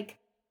to like,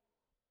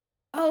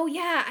 oh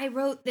yeah, I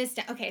wrote this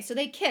down. Okay, so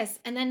they kiss,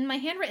 and then my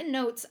handwritten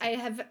notes I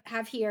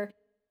have here.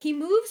 He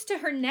moves to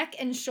her neck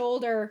and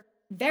shoulder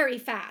very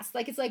fast.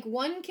 Like it's like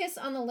one kiss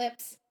on the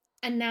lips,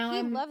 and now He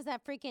I'm loves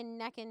that freaking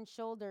neck and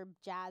shoulder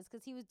jazz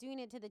because he was doing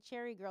it to the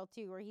Cherry Girl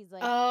too, where he's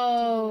like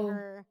oh taking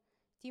her.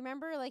 Do you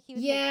remember? Like he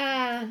was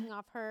yeah. like taking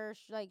off her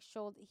like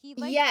shoulder. He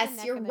likes the Yes,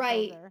 neck you're and the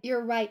right. shoulder.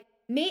 You're right.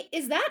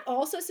 Is that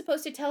also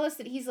supposed to tell us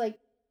that he's like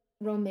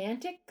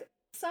romantic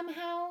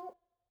somehow?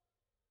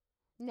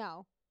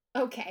 No,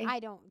 Okay. I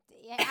don't.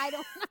 I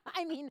don't.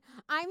 I mean,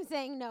 I'm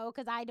saying no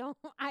because I don't.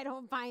 I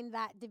don't find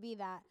that to be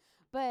that.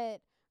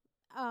 But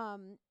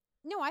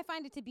no, I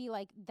find it to be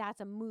like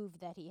that's a move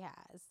that he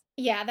has.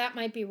 Yeah, that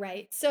might be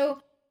right. So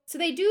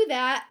they do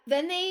that,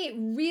 then they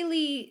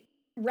really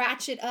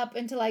ratchet up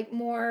into like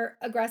more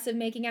aggressive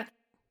making out.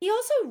 He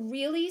also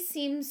really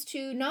seems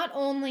to not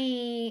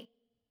only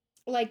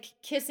like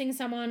kissing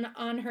someone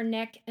on her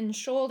neck and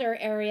shoulder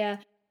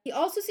area, he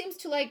also seems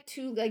to like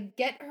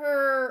get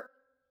her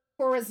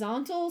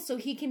horizontal so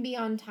he can be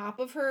on top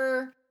of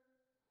her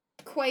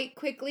quite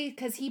quickly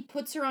because he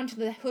puts her onto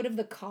the hood of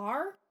the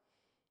car.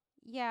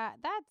 Yeah,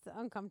 that's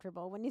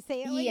uncomfortable when you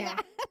say it Yeah. like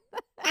that.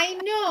 I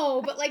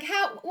know, but like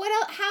how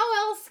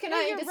else can No,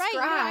 I you're describe?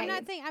 right.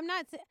 No, I'm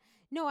not saying.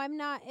 No, I'm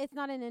not. It's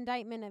not an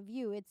indictment of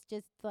you. It's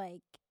just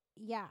like,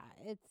 yeah,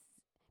 it's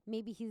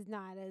maybe he's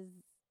not as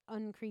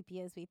uncreepy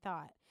as we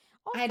thought.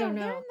 Also, I don't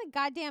they're know. in the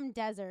goddamn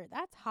desert.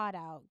 That's hot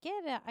out.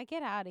 Get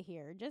out of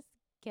here. Just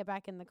get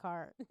back in the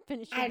car.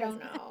 Finish your I don't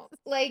business. know.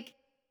 Like,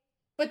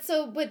 but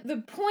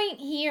the point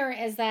here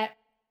is that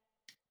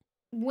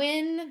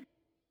when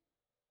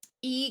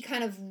E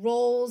kind of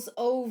rolls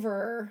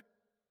over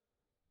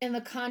in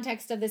the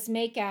context of this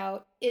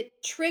makeout,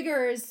 it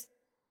triggers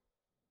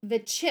the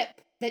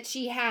chip that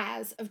she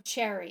has of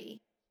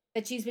Cherry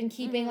that she's been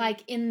keeping Mhm.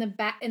 like in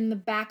the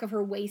back of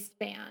her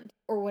waistband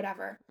or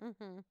whatever.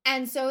 Mm-hmm.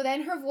 And so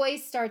then her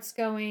voice starts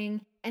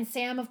going, and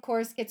Sam, of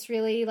course, gets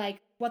really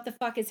like, what the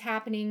fuck is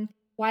happening?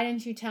 Why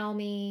didn't you tell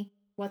me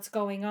what's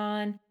going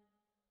on?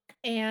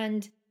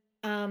 And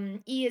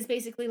E is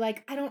basically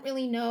like, I don't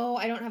really know.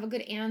 I don't have a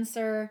good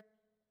answer.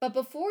 But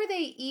before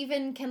they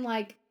even can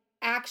like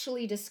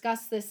actually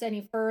discuss this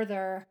any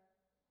further,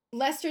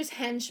 Lester's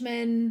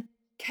henchmen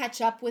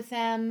catch up with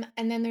them,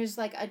 and then there's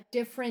like a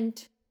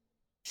different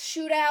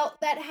shootout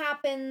that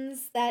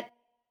happens that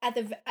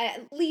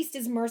at least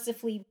is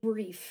mercifully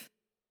brief,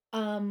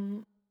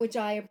 which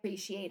I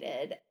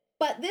appreciated.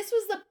 But this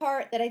was the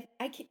part that I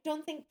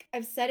don't think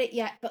I've said it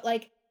yet, but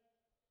like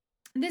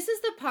this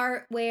is the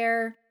part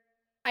where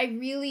I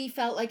really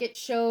felt like it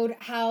showed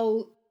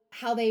how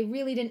they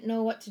really didn't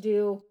know what to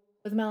do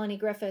with Melanie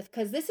Griffith,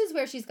 because this is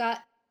where she's got,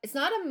 it's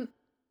not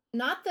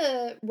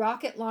the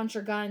rocket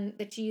launcher gun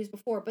that she used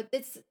before, but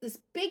this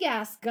big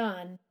ass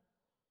gun.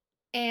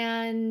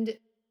 And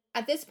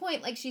at this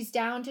point, like, she's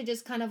down to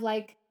just kind of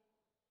like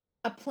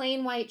a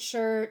plain white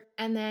shirt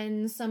and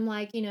then some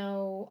like,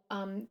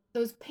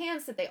 those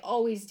pants that they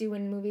always do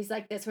in movies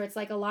like this, where it's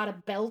like a lot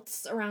of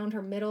belts around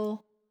her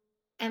middle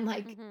and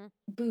like Mm-hmm.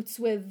 boots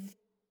with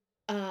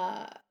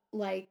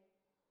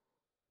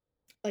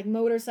like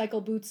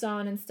motorcycle boots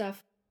on and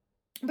stuff.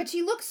 But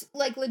she looks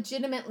like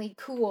legitimately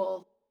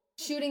cool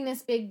shooting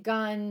this big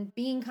gun,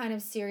 being kind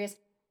of serious.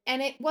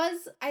 And I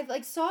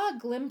like saw a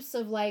glimpse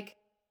of like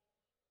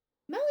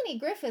Melanie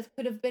Griffith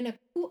could have been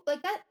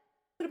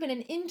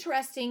an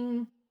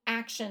interesting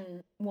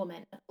action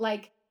woman.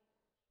 Like,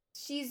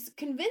 she's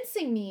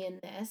convincing me in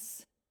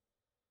this,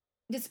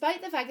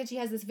 despite the fact that she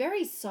has this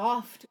very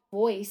soft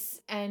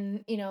voice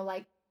and,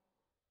 like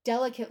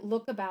delicate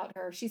look about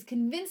her. She's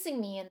convincing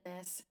me in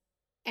this.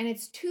 And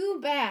it's too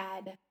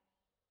bad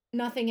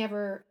nothing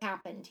ever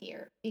happened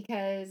here,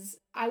 because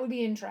I would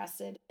be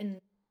interested in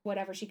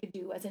whatever she could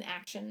do as an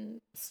action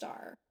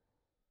star.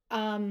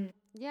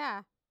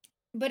 Yeah.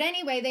 But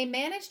anyway, they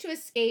managed to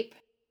escape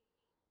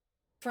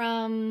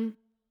from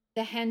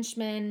the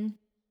henchmen,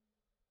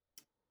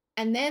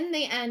 and then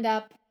they end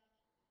up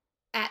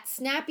at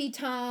Snappy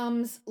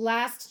Tom's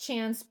Last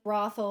Chance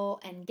Brothel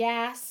and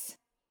Gas.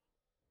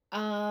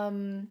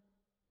 And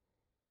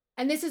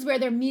this is where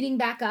they're meeting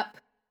back up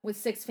with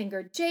Six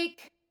Fingered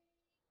Jake.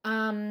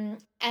 And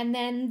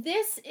then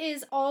this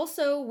is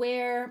also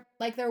where,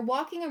 like, they're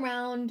walking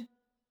around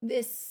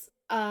this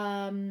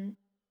kind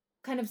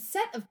of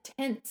set of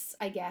tents,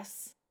 I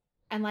guess,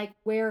 and like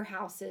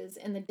warehouses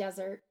in the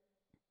desert.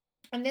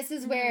 And this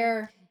is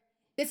where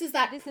this is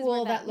that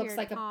pool that looks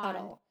like a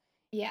puddle.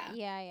 Yeah.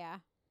 Yeah.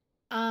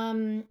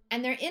 And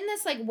they're in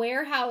this like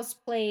warehouse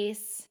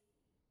place,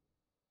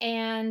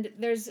 and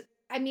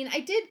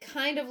I did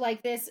kind of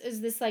like this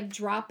like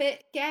drop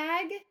it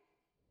gag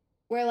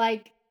where,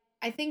 like,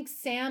 I think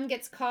Sam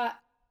gets caught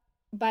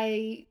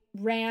by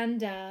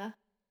Randa,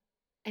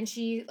 and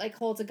she like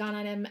holds a gun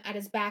on him at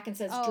his back and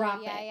says,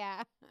 "Drop it."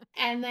 Yeah.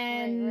 And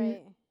then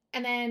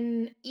and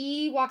then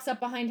E walks up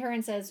behind her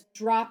and says,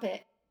 "Drop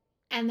it."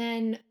 And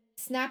then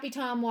Snappy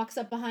Tom walks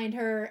up behind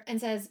her and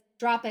says,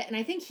 "Drop it." And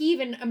I think he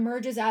even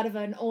emerges out of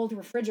an old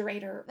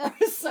refrigerator or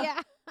something.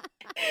 Yeah.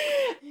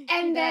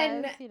 And He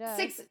then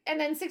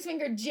does. Six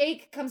Fingered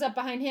Jake comes up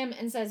behind him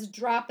and says,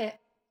 "Drop it."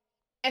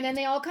 And then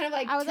they all kind of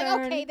like I was turn.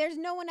 like, okay, there's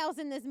no one else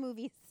in this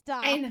movie.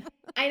 Stop. I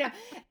know.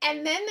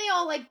 And then they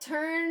all like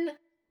turn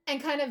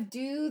and kind of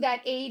do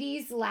that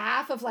 80s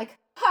laugh of like,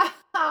 ha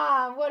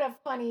ha, what a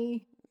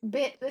funny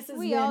bit this is.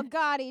 We all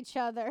got each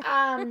other.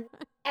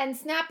 And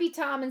Snappy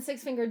Tom and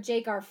Six Fingered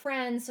Jake are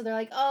friends, so they're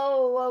like,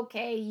 "Oh,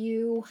 okay,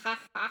 you, ha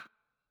ha."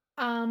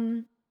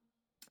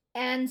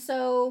 And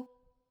so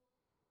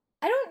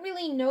I don't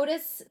really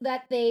notice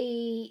that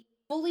they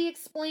fully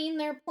explain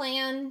their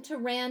plan to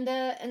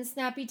Randa and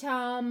Snappy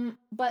Tom,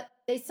 but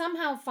they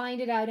somehow find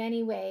it out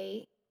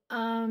anyway.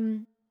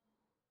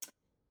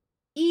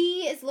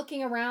 E is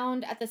looking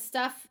around at the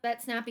stuff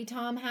that Snappy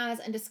Tom has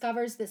and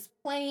discovers this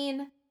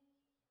plane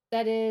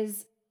that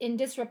is in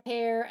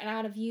disrepair and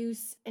out of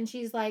use, and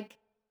she's like,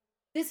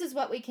 "This is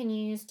what we can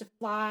use to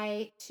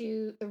fly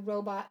to the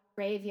robot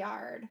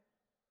graveyard."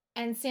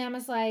 And Sam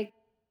is like,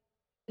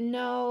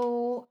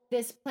 "No,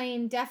 this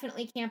plane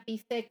definitely can't be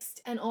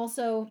fixed." And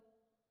also,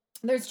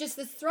 there's just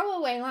this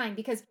throwaway line,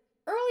 because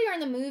earlier in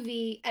the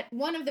movie, at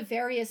one of the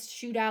various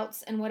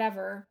shootouts and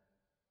whatever,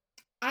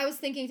 I was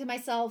thinking to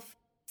myself,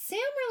 Sam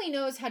really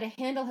knows how to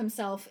handle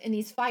himself in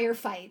these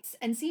firefights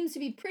and seems to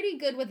be pretty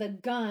good with a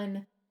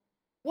gun.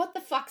 What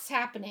the fuck's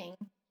happening?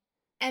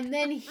 And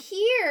then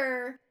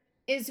here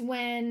is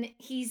when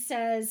he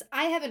says,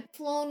 "I haven't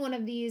flown one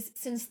of these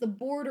since the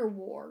border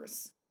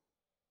wars."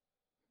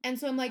 And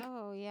so I'm like,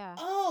 oh, yeah.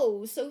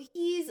 Oh, so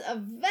he's a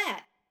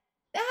vet.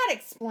 That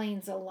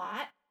explains a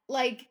lot.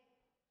 Like,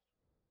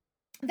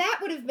 that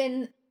would have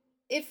been,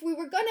 if we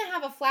were going to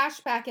have a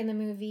flashback in the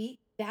movie,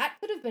 that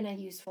could have been a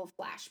useful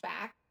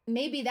flashback.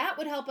 Maybe that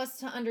would help us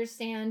to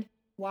understand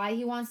why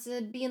he wants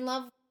to be in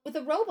love with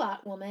a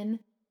robot woman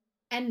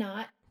and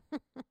not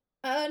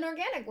an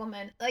organic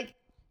woman. Like,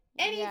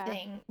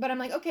 anything. Yeah. But I'm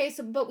like, okay,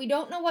 so, but we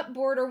don't know what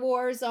border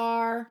wars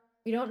are.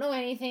 We don't know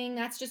anything.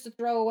 That's just a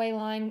throwaway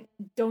line.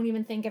 Don't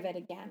even think of it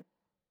again.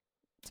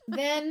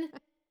 Then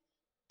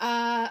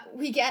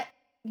we get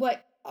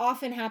what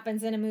often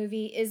happens in a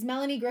movie is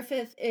Melanie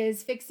Griffith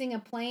is fixing a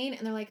plane,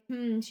 and they're like,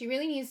 she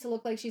really needs to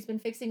look like she's been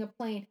fixing a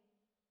plane.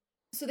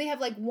 So they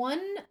have like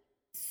one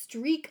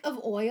streak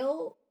of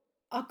oil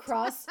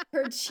across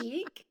her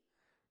cheek.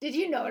 Did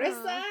you notice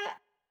that?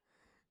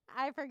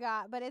 I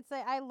forgot, but it's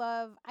like I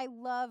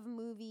love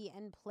movie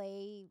and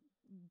play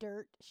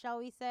dirt, shall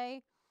we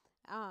say?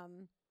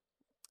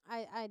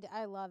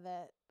 I love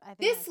it. I think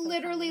this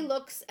literally funny.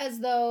 Looks as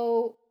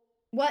though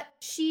what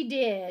she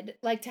did,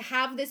 like to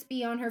have this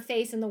be on her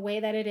face in the way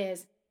that it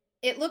is,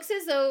 it looks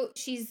as though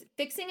she's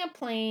fixing a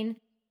plane,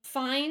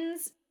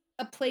 finds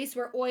a place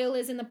where oil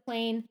is in the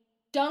plane,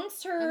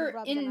 dunks her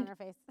on her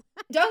face.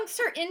 dunks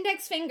her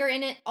index finger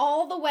in it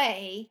all the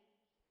way,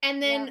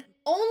 and then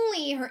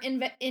only her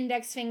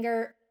index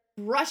finger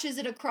brushes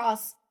it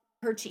across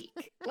her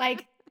cheek.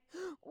 Like,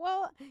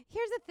 well,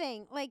 here's the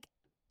thing. Like,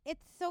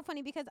 it's so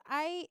funny because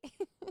I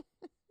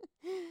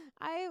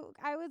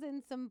was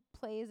in some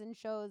plays and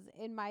shows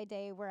in my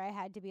day where I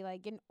had to be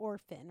like an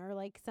orphan or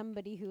like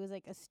somebody who was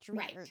like a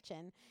street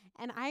urchin.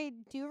 And I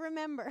do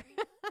remember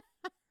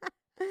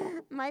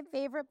my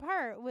favorite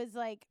part was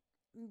like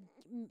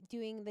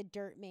doing the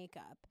dirt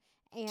makeup.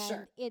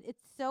 And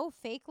it's so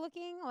fake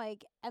looking,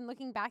 like, and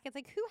looking back, it's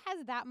like, who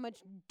has that much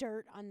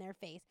dirt on their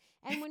face?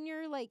 And when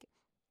you're like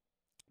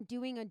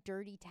doing a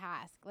dirty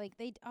task, like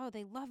they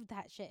love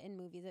that shit in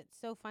movies. It's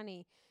so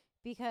funny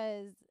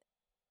because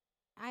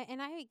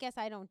I guess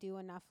I don't do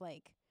enough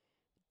like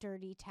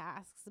dirty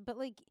tasks, but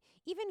like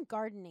even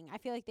gardening, I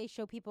feel like they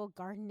show people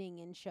gardening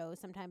in shows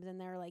sometimes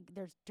and they're like,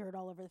 there's dirt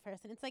all over the face,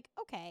 and it's like,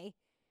 okay,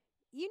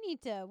 you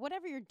need to,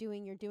 whatever you're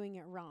doing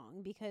it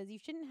wrong, because you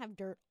shouldn't have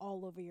dirt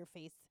all over your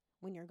face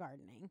when you're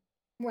gardening.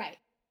 Right.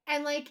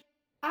 And like,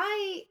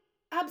 I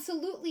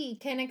absolutely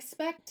can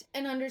expect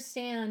and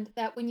understand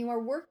that when you are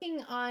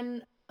working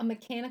on a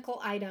mechanical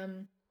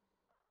item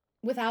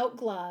without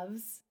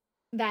gloves,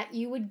 that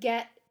you would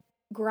get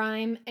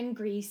grime and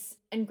grease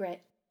and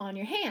grit on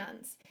your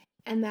hands.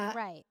 And that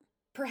Right.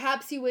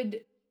 perhaps you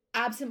would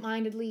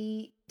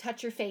absentmindedly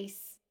touch your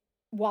face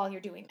while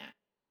you're doing that.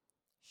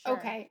 Sure.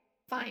 Okay,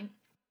 fine.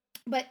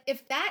 But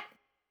if that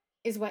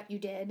is what you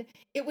did,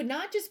 it would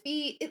not just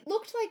be, it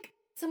looked like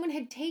someone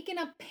had taken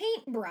a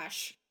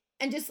paintbrush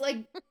and just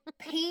like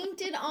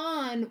painted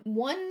on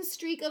one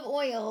streak of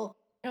oil.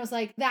 And I was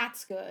like,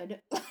 that's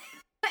good.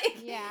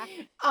 Like, Yeah.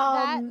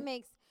 That um,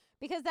 makes,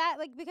 because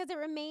it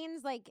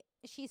remains like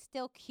she's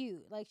still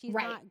cute. Like she's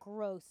Right. not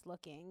gross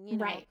looking, you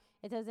know. Right.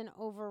 It doesn't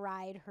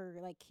override her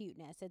like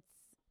cuteness. It's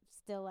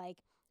still like,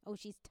 oh,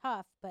 she's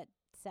tough but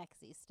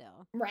sexy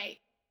still. Right.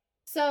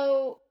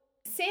 So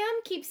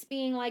Sam keeps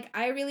being like,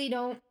 I really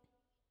don't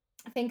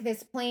think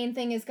this plane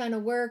thing is going to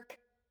work.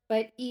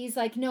 But E's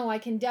like, no, I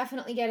can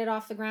definitely get it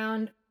off the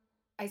ground.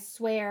 I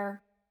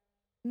swear.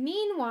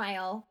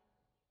 Meanwhile,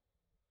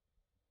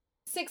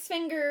 Six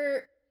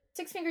Finger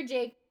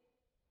Jake,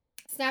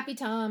 Snappy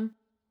Tom,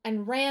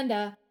 and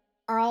Randa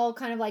are all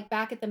kind of like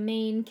back at the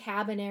main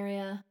cabin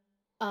area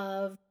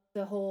of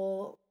the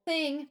whole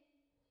thing.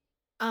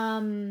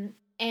 And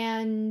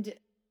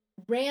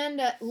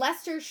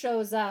Lester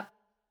shows up,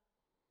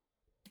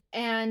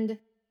 and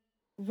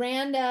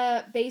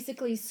Randa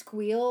basically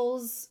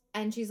squeals,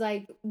 and she's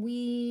like,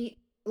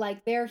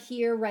 they're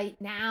here right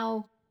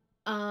now.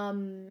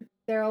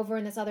 They're over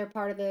in this other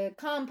part of the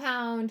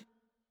compound.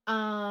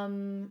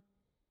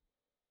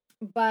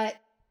 But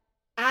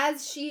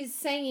as she's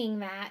saying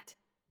that,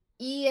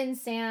 E and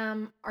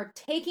Sam are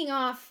taking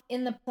off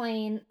in the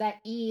plane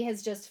that E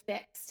has just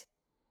fixed.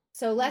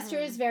 So Lester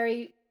is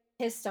very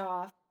pissed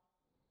off.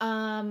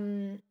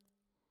 Somehow,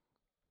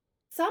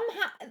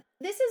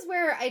 this is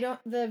where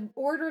the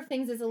order of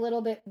things is a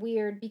little bit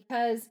weird,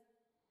 because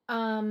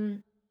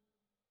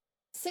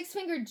Six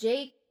Finger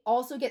Jake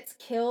also gets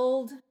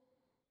killed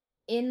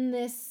in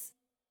this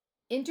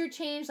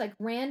interchange. Like,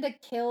 Randa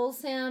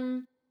kills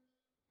him.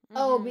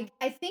 Oh,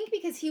 I think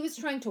because he was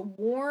trying to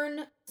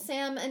warn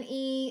Sam and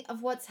E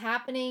of what's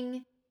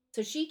happening.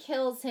 So she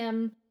kills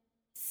him.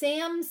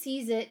 Sam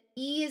sees it.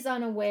 E is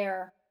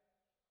unaware.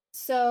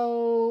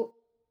 So,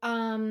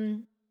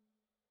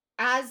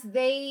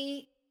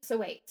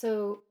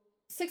 so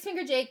Six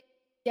Finger Jake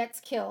gets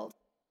killed.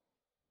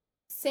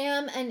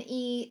 Sam and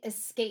E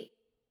escape.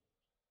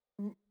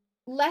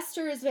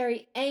 Lester is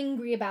very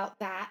angry about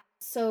that.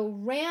 So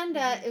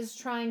Randa is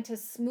trying to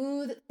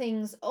smooth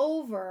things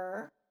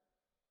over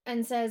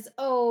and says,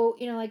 oh,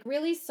 like,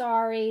 really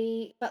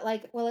sorry, but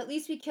like, well, at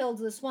least we killed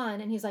this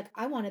one. And he's like,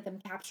 I wanted them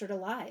captured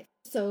alive.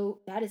 So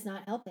that is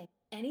not helping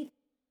anything.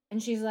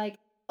 And she's like,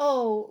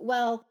 oh,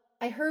 well,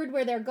 I heard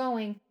where they're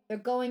going. They're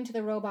going to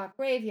the robot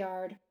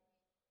graveyard.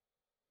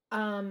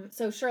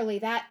 So surely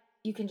that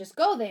you can just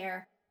go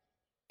there.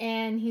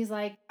 And he's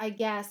like, I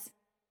guess.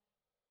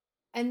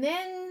 And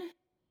then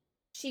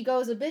she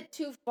goes a bit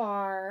too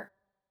far,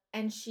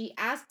 and she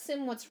asks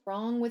him what's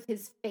wrong with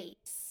his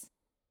face.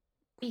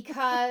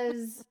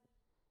 Because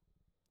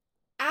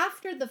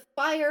after the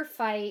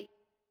firefight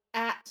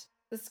at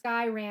the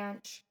Sky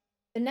Ranch,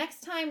 the next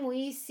time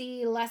we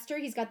see Lester,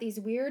 he's got these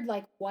weird,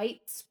 like,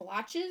 white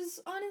splotches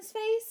on his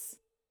face.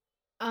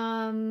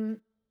 And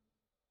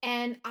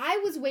I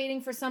was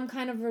waiting for some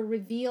kind of a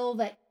reveal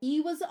that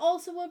he was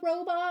also a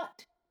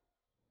robot.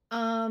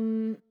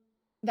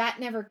 That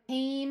never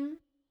came.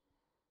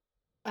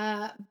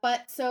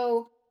 But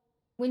so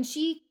when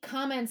she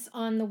comments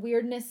on the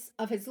weirdness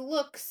of his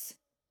looks,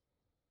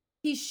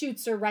 he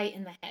shoots her right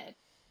in the head.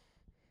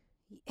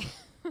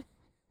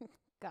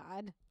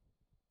 God.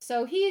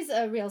 So he's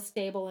a real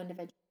stable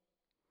individual.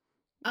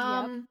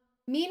 Yep.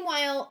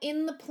 Meanwhile,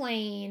 in the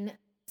plane,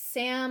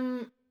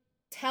 Sam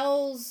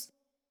tells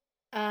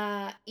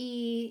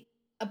E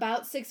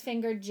about Six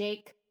Finger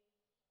Jake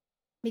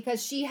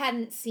because she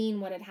hadn't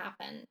seen what had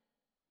happened.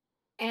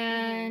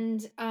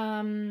 And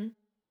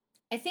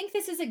I think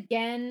this is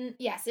again,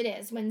 yes, it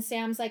is, when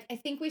Sam's like, I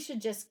think we should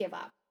just give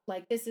up.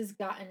 Like, this has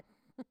gotten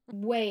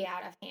way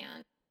out of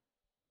hand.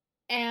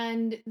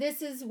 And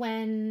this is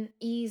when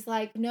E's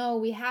like, no,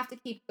 we have to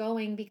keep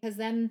going, because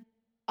then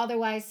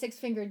otherwise Six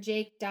Finger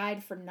Jake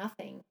died for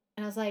nothing.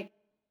 And I was like,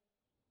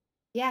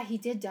 yeah, he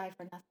did die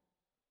for nothing.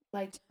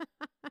 Like,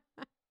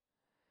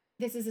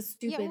 this is a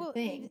stupid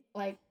thing.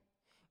 Like,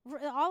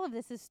 all of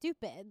this is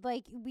stupid.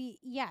 Like,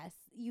 yes,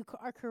 you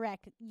are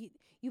correct.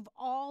 You've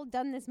all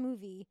done this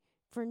movie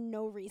for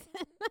no reason.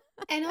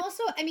 And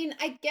also, I mean,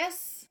 I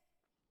guess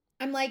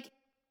I'm like,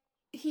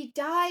 he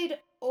died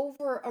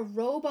over a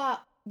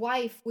robot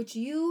wife, which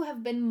you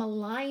have been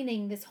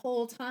maligning this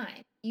whole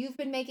time. You've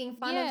been making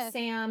fun of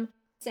Sam,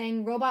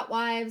 saying robot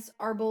wives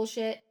are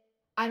bullshit.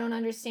 I don't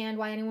understand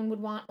why anyone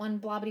would want one,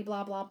 blah, blah,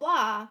 blah, blah,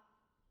 blah.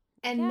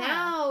 And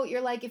now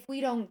you're like, if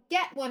we don't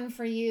get one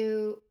for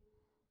you,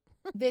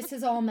 this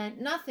has all meant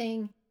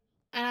nothing.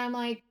 And I'm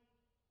like,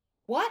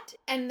 what?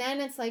 And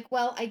then it's like,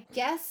 well, I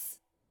guess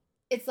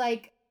it's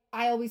like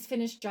I always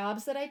finish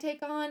jobs that I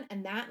take on,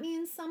 and that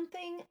means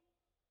something.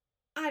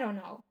 I don't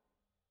know.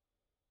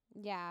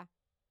 Yeah.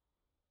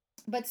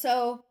 But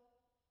so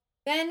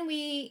then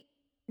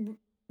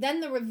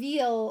the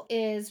reveal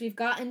is we've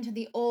gotten to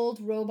the old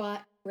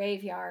robot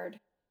graveyard,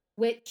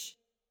 which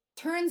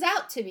turns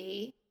out to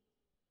be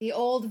the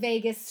old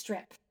Vegas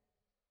Strip.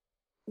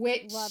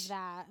 Which Love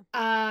that.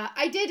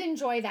 I did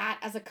enjoy that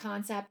as a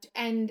concept.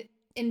 And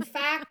in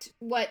fact,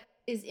 what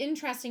is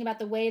interesting about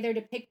the way they're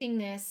depicting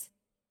this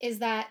is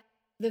that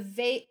the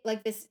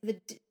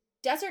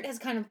desert has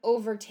kind of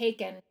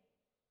overtaken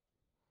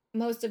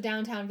most of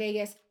downtown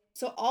Vegas.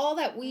 So all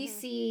that we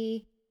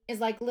see is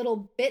like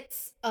little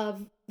bits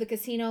of the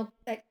casino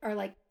that are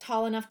like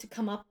tall enough to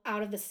come up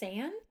out of the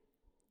sand.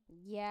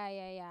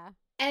 Yeah.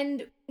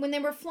 And when they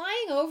were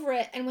flying over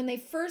it, and when they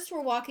first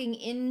were walking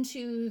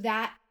into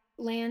that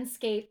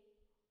landscape,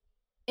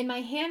 in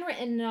my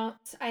handwritten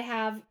notes, I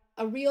have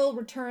a real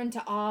Return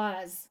to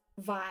Oz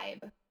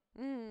vibe.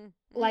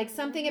 Like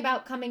something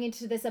about coming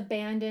into this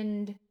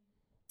abandoned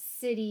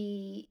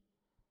city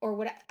or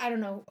what, I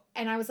don't know.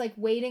 And I was like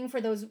waiting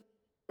for those.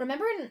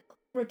 Remember in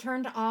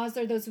Return to Oz,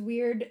 there are those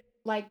weird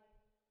like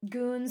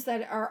goons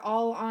that are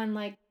all on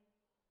like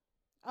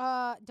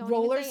don't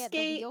roller even say it.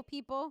 skate. The wheel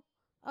people,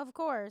 of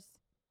course.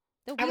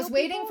 I was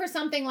waiting for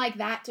something like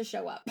that to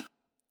show up.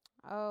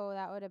 Oh,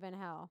 that would have been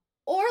hell.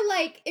 Or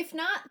like, if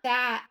not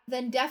that,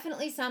 then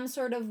definitely some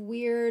sort of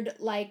weird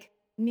like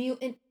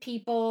mutant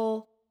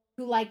people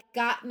who like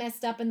got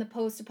messed up in the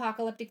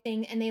post-apocalyptic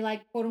thing, and they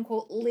like quote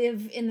unquote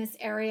live in this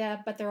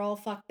area, but they're all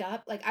fucked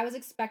up. Like I was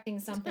expecting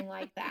something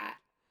like that.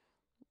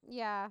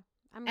 Yeah,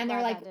 I'm and glad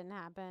they're like that didn't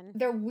happen.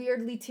 They're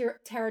weirdly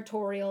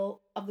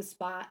territorial of the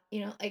spot,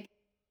 you know, like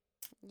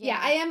yeah,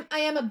 I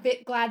am a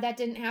bit glad that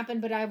didn't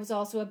happen, but I was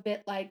also a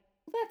bit like,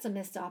 well, that's a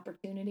missed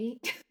opportunity.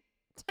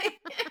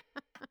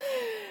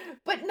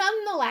 But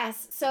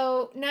nonetheless,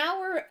 so now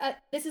we're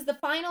this is the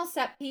final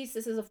set piece.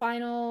 This is the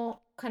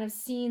final kind of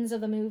scenes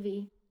of the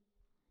movie.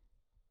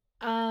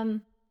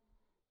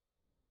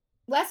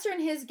 Lester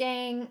and his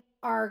gang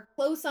are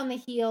close on the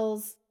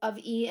heels of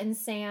E and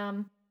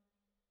Sam,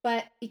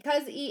 but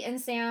because E and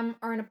Sam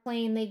are in a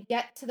plane, they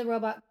get to the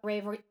robot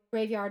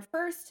graveyard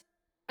first,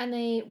 and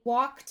they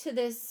walk to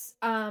this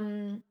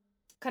kind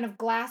of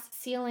glass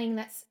ceiling,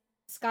 that's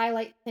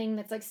skylight thing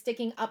that's like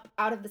sticking up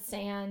out of the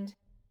sand,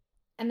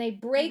 and they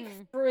break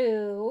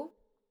through,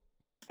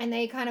 and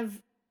they kind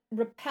of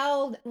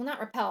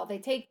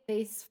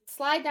they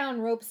slide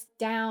down ropes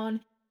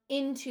down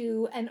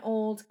into an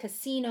old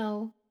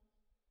casino.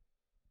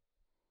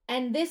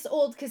 And this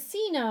old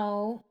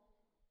casino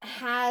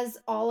has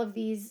all of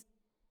these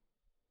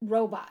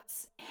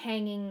robots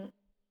hanging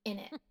in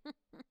it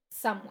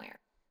somewhere.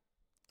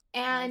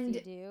 And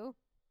As you do.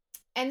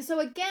 And so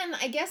again,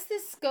 I guess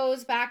this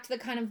goes back to the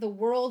kind of the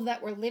world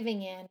that we're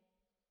living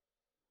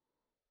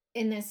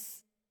in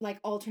this like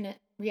alternate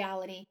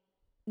reality,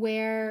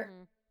 where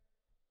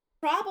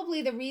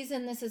probably the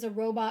reason this is a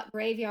robot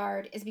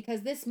graveyard is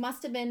because this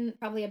must have been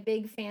probably a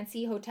big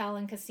fancy hotel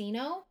and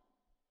casino.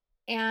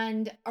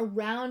 And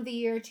around the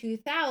year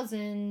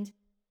 2000,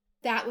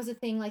 that was a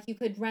thing, like you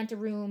could rent a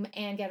room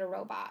and get a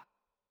robot.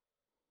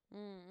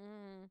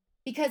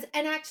 Because,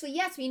 and actually,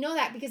 yes, we know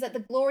that because at the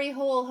Glory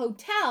Hole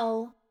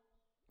Hotel,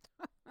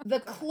 the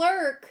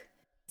clerk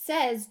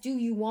says, "Do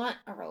you want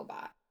a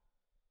robot?"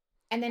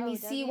 And then we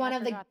see one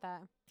of the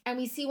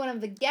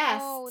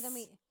guests. Oh,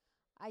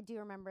 I do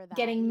remember that.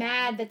 Getting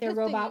mad that their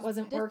robot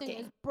wasn't working. working. This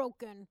thing is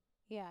broken.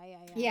 Yeah.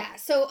 Yeah.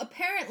 So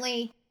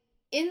apparently,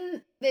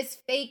 in this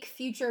fake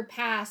future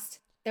past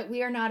that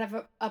we are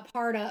not a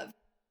part of,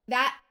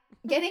 that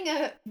getting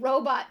a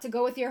robot to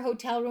go with your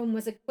hotel room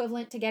was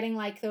equivalent to getting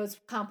like those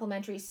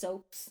complimentary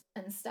soaps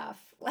and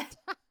stuff.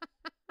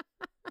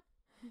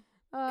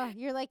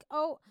 You're like,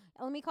 oh,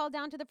 let me call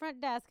down to the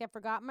front desk. I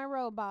forgot my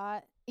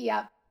robot.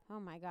 Yep. Oh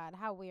my God,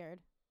 how weird.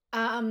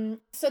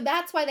 So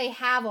that's why they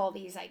have all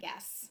these, I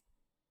guess.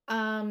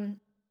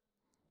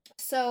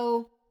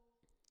 So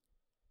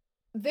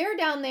they're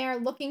down there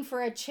looking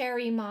for a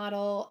Cherry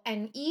model,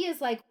 and E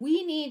is like,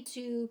 we need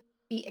to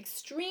be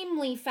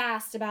extremely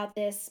fast about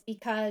this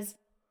because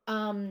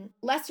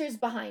Lester's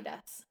behind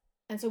us.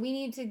 And so we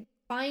need to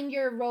find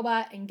your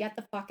robot and get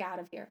the fuck out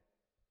of here.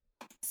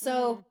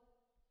 So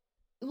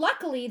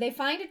luckily they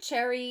find a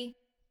Cherry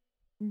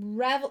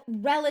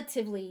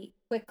relatively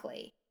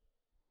quickly.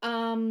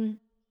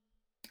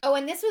 Oh,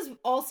 and this was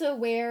also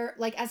where,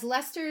 like, as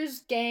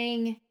Lester's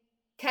gang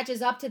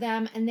catches up to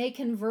them and they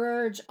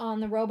converge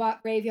on the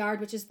robot graveyard,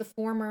 which is the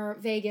former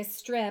Vegas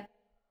Strip,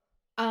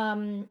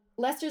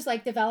 Lester's,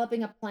 like,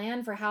 developing a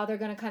plan for how they're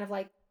going to kind of,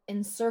 like,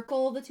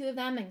 encircle the two of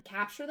them and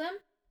capture them.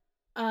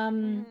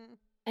 And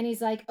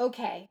he's like,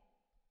 okay,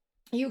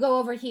 you go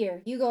over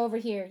here, you go over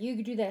here,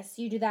 you do this,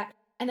 you do that.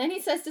 And then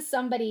he says to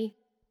somebody,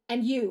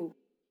 and you.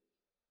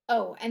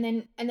 Oh, and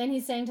then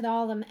he's saying to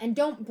all of them, and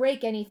don't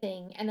break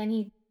anything. And then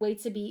he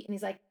waits a beat and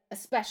he's like,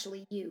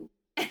 especially you.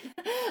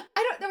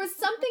 There was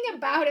something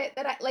about it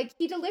that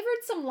he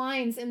delivered some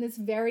lines in this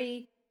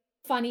very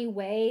funny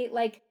way.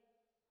 Like,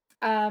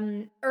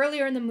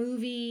 earlier in the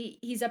movie,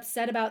 he's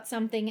upset about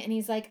something and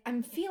he's like,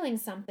 I'm feeling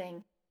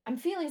something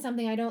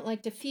I don't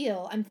like to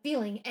feel. I'm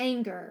feeling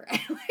anger.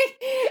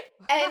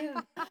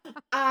 And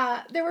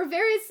there were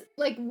various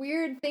like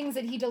weird things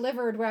that he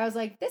delivered where I was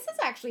like, this is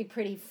actually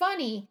pretty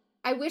funny.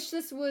 I wish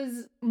this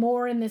was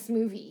more in this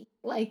movie.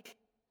 Like,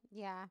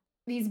 yeah,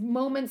 these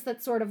moments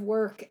that sort of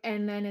work,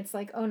 and then it's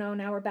like, oh no,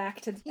 now we're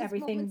back to these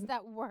everything moments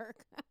that work.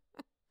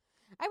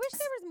 I wish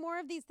there was more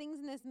of these things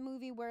in this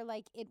movie where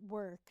like it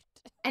worked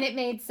and it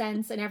made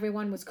sense and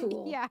everyone was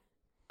cool. Yeah.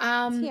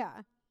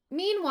 Yeah.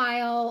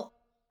 Meanwhile,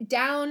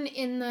 down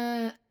in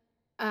the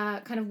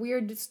kind of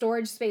weird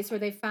storage space where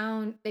they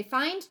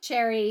find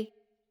Cherry,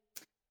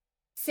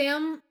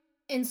 Sam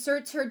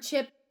inserts her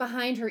chip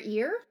behind her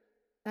ear.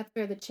 That's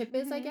where the chip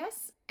is, I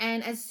guess.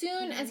 And as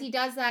soon as he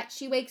does that,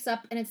 she wakes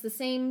up and it's the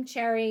same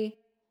Cherry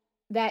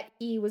that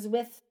he was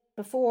with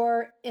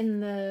before in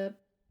the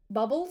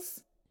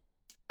bubbles.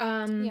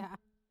 Yeah.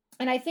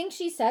 And I think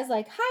she says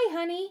like, "Hi,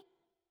 honey."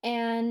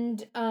 And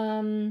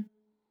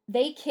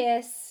they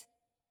kiss,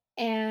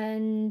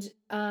 and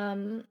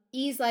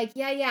E's like,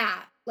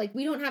 yeah, like,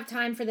 we don't have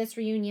time for this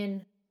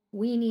reunion.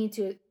 We need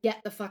to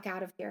get the fuck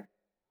out of here.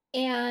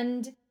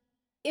 And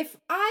if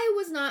I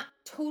was not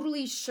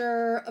totally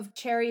sure of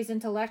Cherry's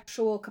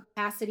intellectual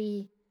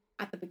capacity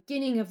at the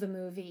beginning of the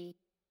movie,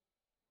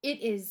 it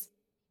is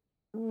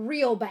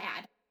real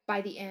bad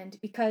by the end,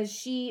 because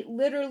she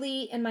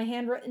literally, in my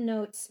handwritten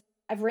notes,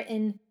 I've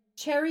written,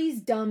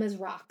 Cherry's dumb as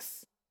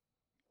rocks.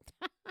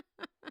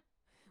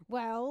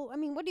 Well, I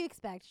mean, what do you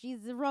expect?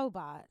 She's a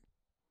robot.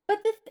 But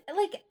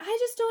I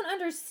just don't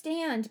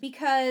understand,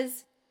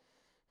 because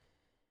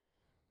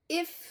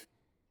if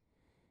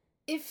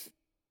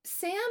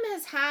Sam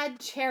has had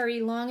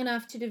Cherry long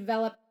enough to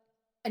develop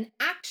an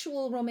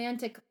actual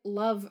romantic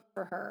love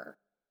for her,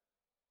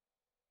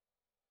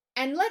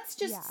 and let's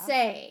just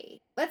say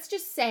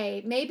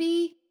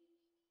maybe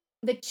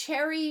the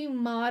Cherry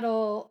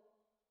model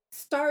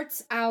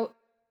starts out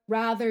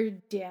rather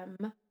dim,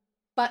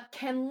 but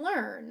can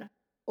learn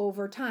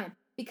over time.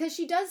 Because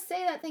she does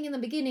say that thing in the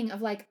beginning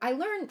of like,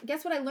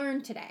 guess what I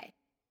learned today?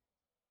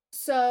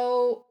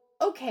 So,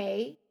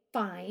 okay,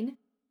 fine.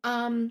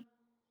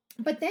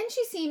 But then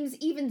she seems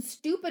even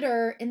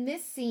stupider in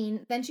this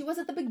scene than she was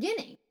at the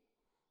beginning.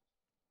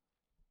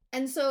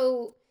 And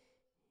so,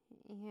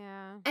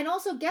 yeah. And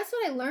also, guess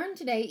what I learned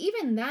today?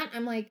 Even that,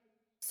 I'm like,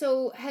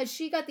 so has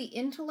she got the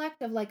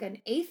intellect of like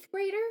an 8th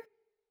grader?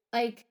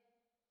 Like,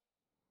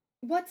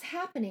 what's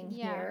happening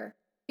here?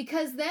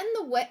 Because then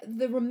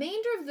the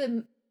remainder of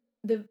the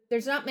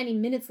there's not many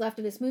minutes left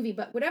of this movie,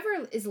 but whatever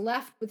is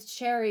left with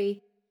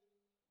Cherry,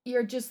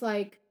 you're just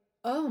like,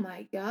 oh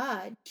my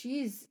God,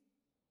 she's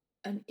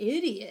an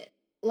idiot.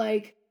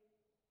 Like,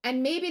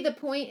 and maybe the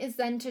point is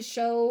then to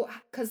show,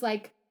 because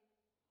like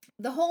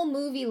the whole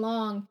movie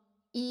long,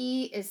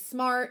 E is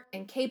smart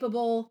and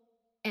capable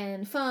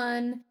and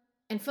fun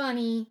and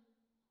funny.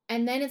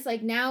 And then it's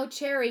like, now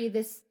Cherry,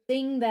 this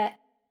thing that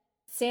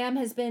Sam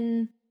has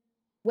been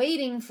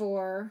waiting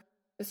for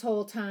this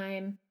whole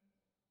time,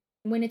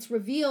 when it's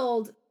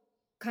revealed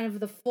kind of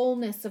the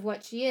fullness of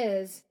what she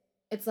is,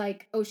 it's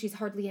like, oh, she's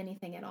hardly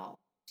anything at all.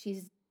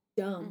 She's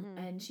dumb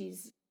and she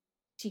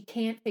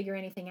can't figure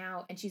anything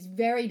out, and she's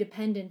very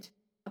dependent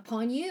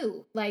upon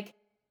you. Like,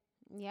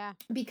 yeah.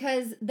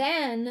 Because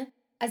then,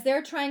 as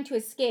they're trying to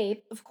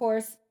escape, of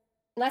course,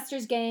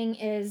 Lester's gang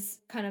is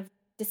kind of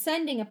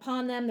descending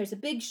upon them. There's a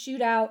big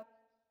shootout,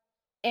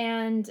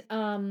 and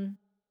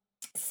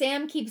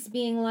Sam keeps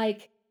being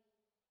like,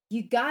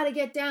 you gotta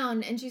get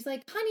down. And she's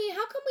like, honey,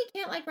 how come we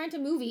can't like rent a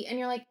movie? And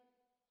you're like,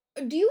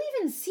 do you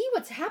even see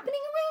what's happening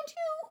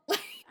around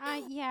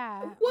you?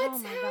 Yeah.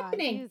 What's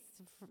happening?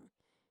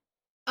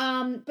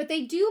 But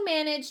they do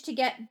manage to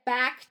get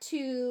back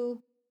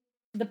to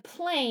the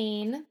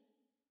plane,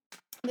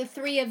 the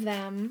 3 of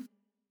them.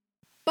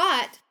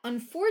 But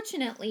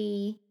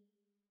unfortunately,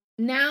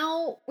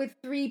 now with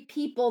 3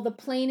 people, the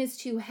plane is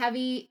too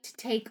heavy to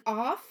take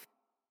off.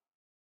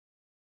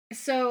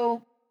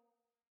 So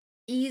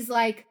he's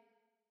like,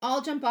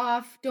 I'll jump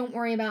off. Don't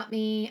worry about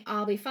me.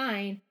 I'll be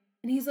fine.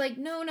 And he's like,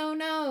 no.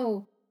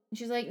 And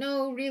she's like,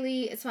 no,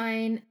 really, it's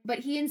fine. But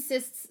he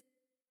insists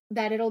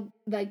that it'll,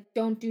 like,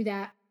 don't do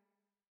that.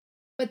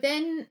 But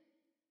then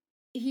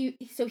he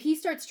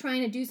starts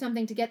trying to do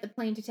something to get the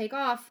plane to take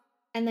off.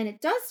 And then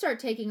it does start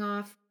taking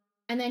off.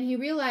 And then he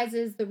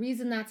realizes the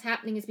reason that's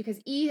happening is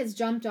because E has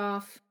jumped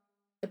off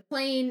the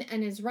plane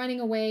and is running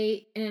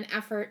away in an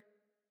effort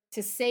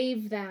to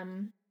save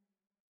them.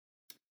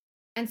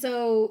 And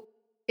so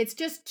it's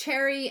just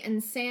Cherry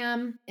and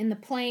Sam in the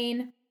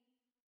plane.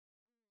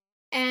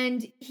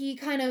 And he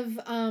kind of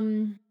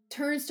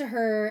turns to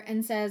her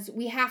and says,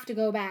 we have to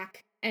go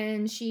back.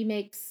 And she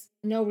makes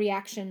no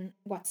reaction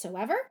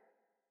whatsoever.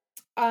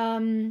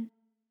 Her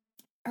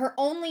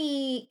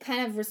only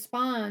kind of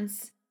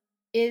response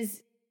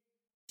is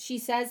she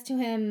says to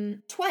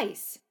him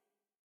twice,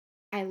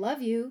 I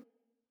love you.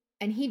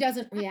 And he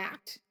doesn't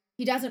react.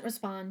 He doesn't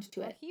respond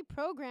to Well, it. he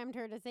programmed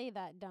her to say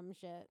that dumb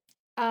shit.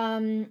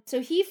 So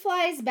he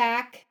flies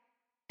back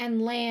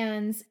and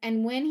lands,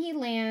 and when he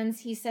lands,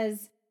 he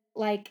says,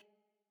 like,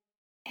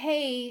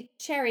 hey,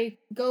 Cherry,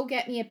 go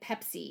get me a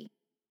Pepsi.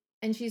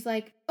 And she's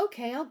like,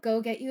 okay, I'll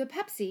go get you a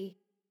Pepsi.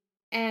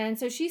 And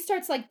so she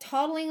starts like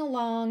toddling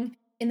along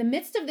in the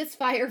midst of this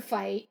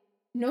firefight.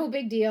 No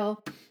big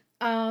deal.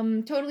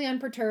 Totally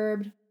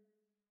unperturbed.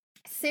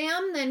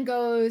 Sam then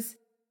goes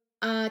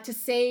to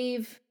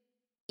save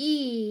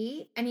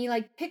E, and he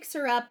like picks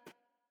her up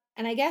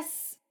and I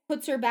guess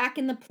puts her back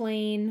in the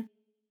plane.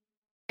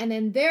 And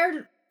then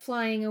they're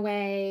flying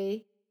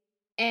away.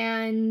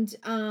 And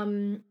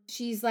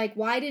she's like,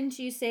 why didn't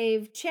you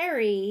save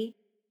Cherry?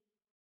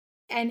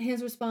 And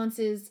his response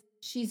is,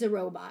 she's a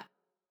robot.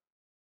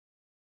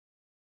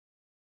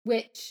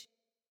 Which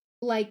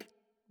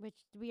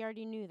we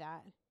already knew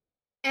that.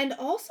 And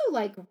also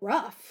like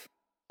rough.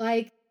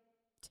 Like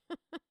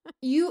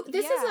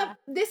this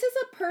is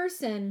a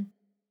person,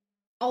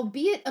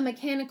 albeit a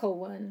mechanical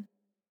one,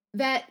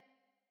 that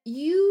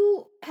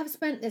you have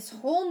spent this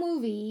whole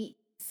movie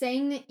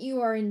saying that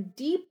you are in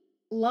deep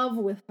love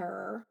with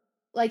her.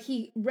 Like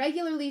he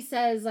regularly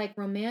says like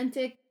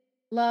romantic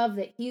love,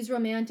 that he's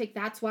romantic.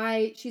 That's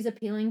why she's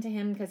appealing to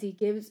him, because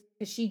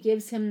she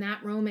gives him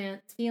that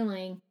romance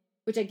feeling,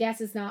 which I guess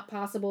is not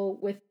possible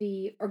with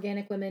the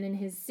organic women in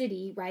his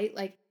city, right?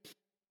 Like,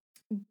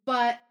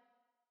 but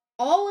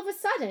all of a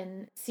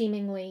sudden,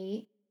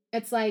 seemingly,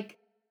 it's like,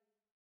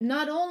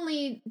 not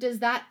only does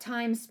that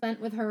time spent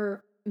with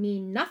her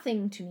mean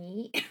nothing to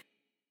me,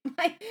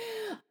 like,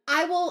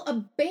 I will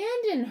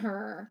abandon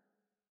her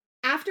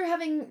after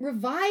having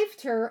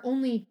revived her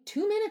only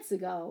 2 minutes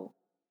ago.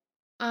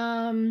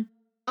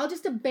 I'll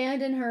just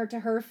abandon her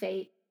to her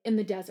fate in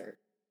the desert.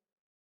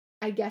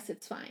 I guess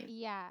it's fine.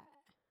 Yeah.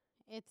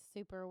 It's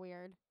super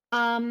weird.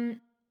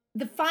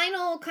 The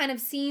final kind of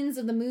scenes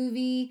of the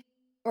movie,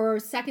 or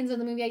seconds of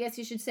the movie, I guess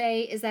you should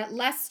say, is that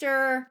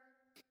Lester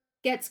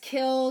gets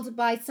killed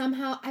by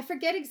somehow, I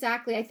forget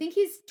exactly. I think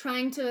he's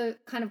trying to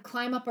kind of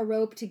climb up a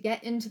rope to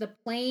get into the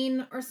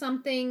plane or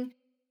something.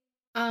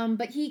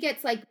 But he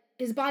gets like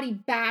his body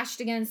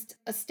bashed against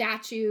a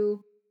statue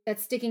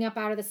that's sticking up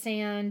out of the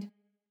sand.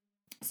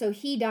 So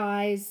he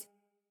dies.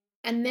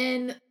 And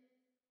then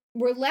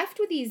we're left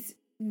with these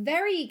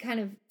very kind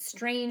of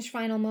strange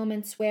final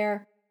moments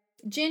where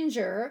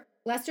Ginger,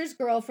 Lester's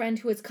girlfriend,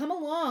 who has come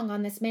along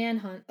on this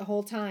manhunt the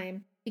whole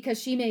time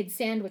because she made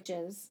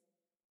sandwiches,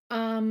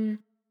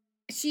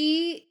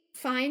 she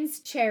finds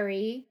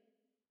Cherry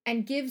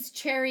and gives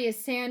Cherry a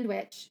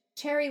sandwich.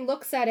 Cherry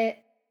looks at it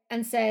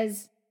and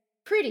says,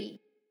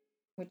 pretty,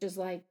 which is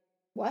like,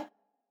 what?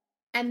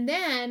 And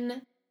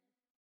then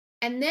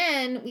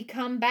we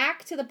come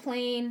back to the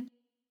plane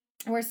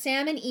where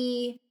Sam and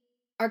E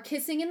are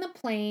kissing in the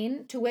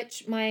plane, to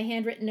which my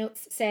handwritten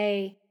notes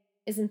say,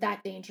 isn't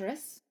that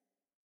dangerous?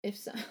 If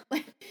so,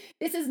 like,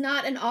 this is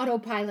not an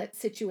autopilot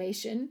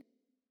situation.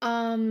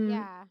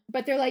 Yeah.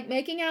 But they're like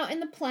making out in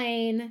the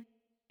plane,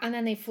 and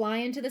then they fly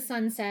into the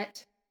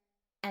sunset,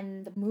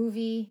 and the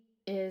movie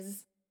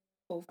is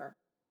over.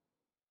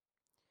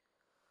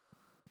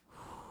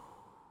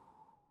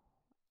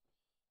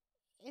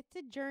 It's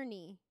a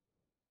journey.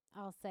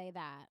 I'll say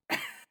that.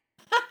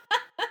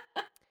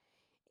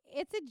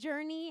 It's a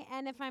journey,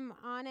 and if I'm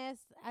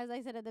honest, as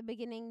I said at the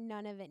beginning,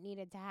 none of it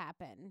needed to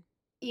happen.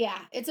 Yeah,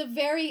 it's a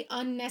very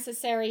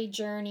unnecessary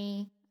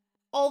journey.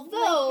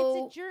 Although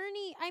like, it's a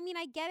journey. I mean,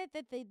 I get it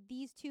that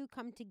these two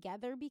come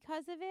together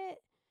because of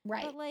it.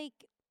 Right. But like,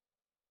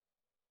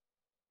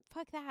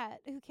 fuck that.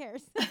 Who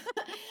cares?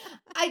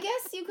 I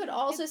guess you could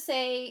also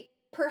say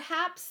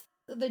perhaps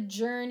the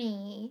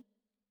journey,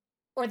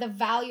 or the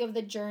value of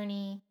the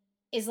journey,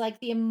 is like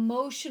the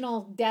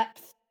emotional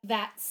depth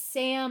that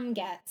Sam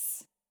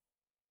gets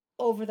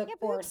over the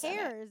course. Who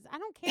cares? I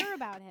don't care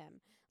about him.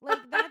 Like,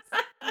 that's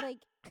like,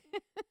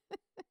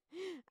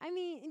 I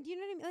mean, do you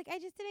know what I mean? Like, I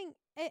just didn't,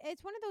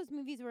 it's one of those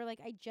movies where like,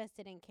 I just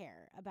didn't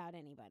care about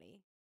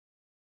anybody.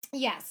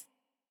 Yes.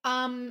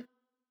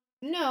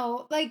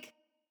 No, like,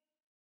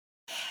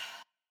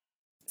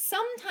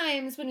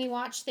 sometimes when we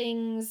watch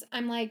things,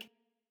 I'm like,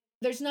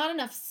 there's not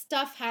enough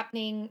stuff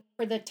happening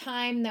for the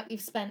time that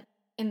we've spent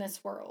in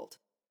this world.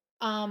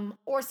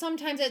 Or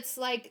sometimes it's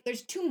like,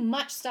 there's too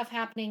much stuff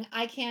happening.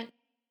 I can't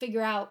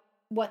figure out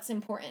what's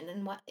important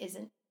and what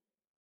isn't.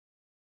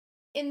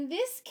 In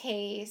this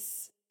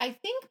case, I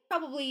think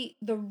probably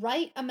the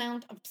right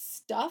amount of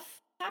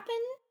stuff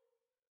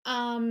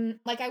happened.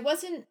 Like, I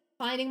wasn't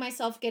finding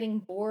myself getting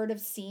bored of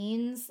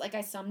scenes like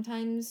I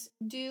sometimes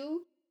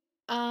do.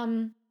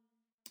 But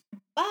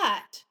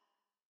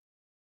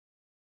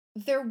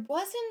there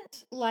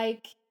wasn't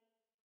like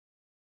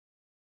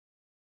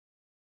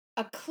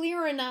a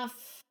clear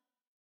enough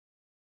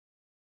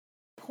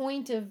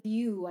point of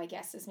view, I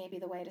guess is maybe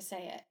the way to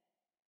say it.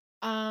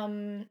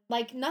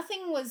 Like,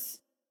 nothing was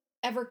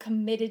ever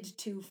committed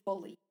to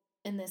fully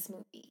in this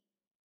movie.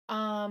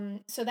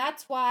 So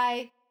that's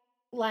why,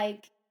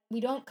 like, we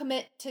don't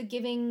commit to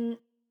giving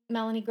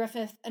Melanie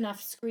Griffith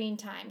enough screen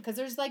time, because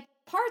there's like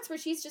parts where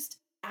she's just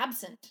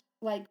absent,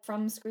 like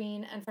from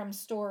screen and from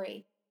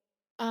story.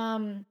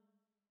 And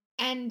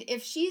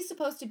if she's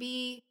supposed to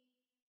be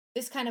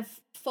this kind of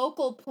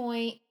focal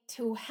point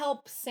to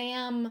help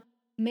Sam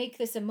make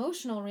this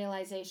emotional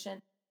realization,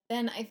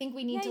 then I think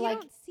we need to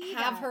like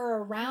have her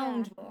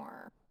around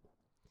more.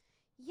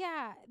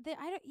 Yeah,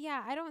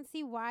 I don't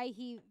see why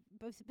he,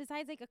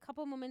 besides like a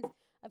couple moments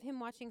of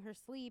him watching her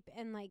sleep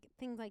and like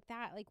things like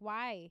that, like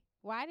why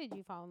did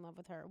you fall in love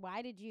with her?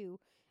 Why did you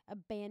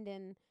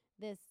abandon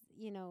this,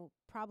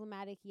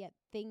 problematic yet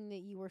thing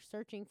that you were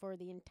searching for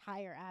the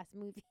entire ass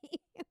movie?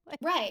 Like,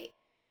 right.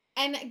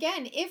 And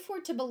again, if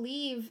we're to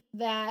believe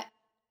that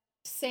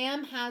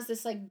Sam has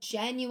this like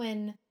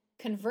genuine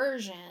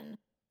conversion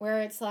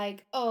where it's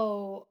like,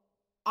 oh,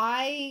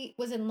 I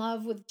was in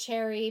love with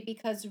Cherry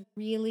because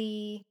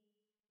really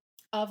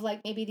of like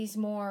maybe these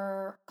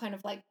more kind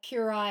of like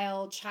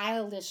puerile,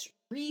 childish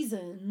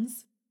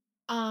reasons.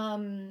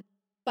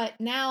 But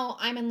now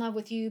I'm in love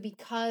with you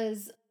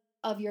because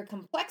of your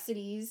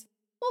complexities.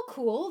 Well,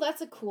 cool.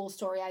 That's a cool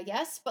story, I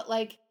guess. But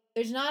like,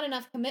 there's not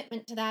enough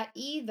commitment to that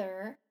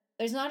either.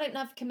 There's not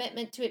enough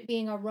commitment to it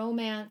being a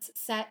romance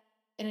set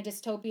in a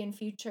dystopian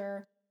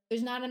future.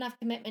 There's not enough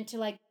commitment to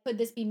like, could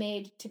this be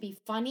made to be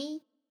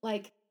funny?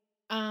 Like,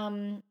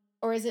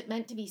 or is it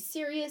meant to be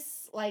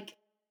serious? Like,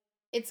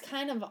 it's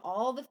kind of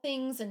all the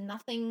things and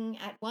nothing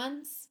at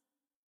once.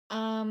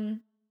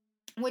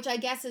 Which I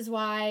guess is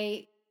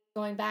why,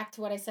 going back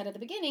to what I said at the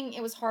beginning,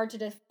 it was hard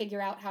to figure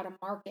out how to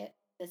market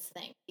this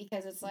thing,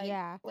 because it's like,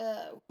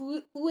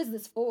 who is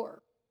this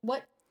for?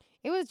 What?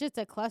 It was just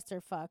a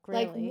clusterfuck,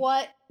 really. Like,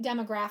 what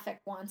demographic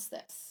wants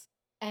this?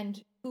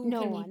 And who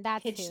can we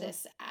pitch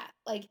this at?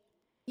 Like,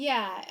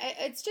 yeah,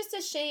 it's just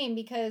a shame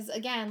because,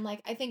 again,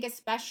 like, I think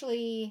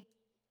especially,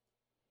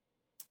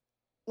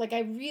 like,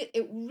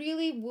 it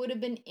really would have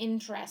been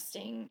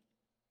interesting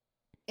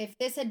if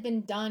this had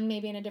been done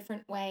maybe in a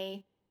different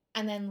way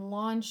and then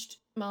launched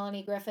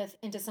Melanie Griffith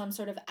into some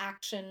sort of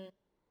action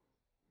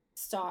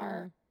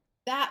star.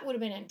 That would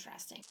have been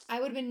interesting. I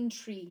would have been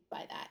intrigued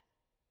by that.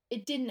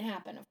 It didn't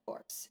happen, of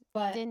course,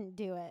 but didn't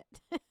do it.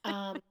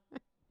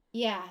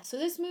 Yeah. So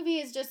this movie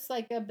is just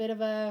like a bit of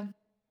a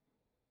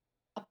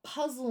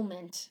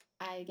puzzlement,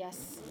 I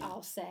guess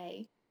I'll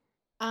say.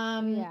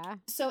 Yeah.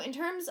 So in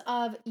terms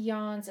of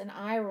yawns and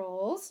eye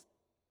rolls,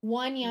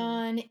 one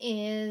yawn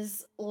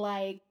is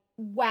like,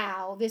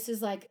 wow, this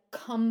is like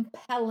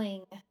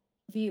compelling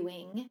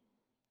viewing.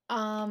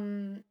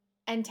 And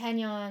 10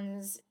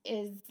 yawns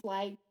is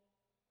like,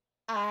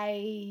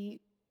 I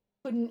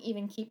couldn't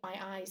even keep my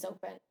eyes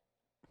open.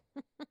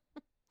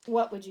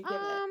 What would you give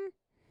it?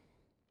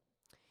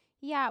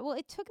 Yeah, well,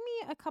 it took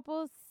me a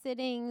couple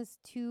sittings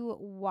to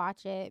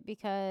watch it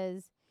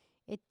because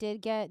it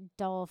did get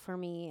dull for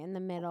me in the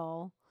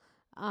middle.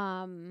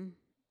 And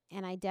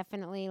I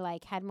definitely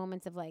like had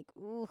moments of like,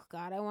 oh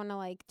God, I want to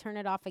like turn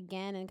it off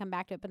again and come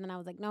back to it. But then I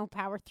was like, no,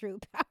 power through.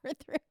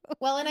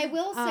 Well, and I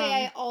will say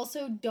I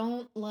also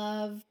don't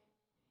love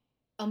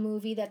a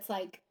movie that's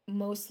like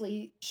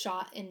mostly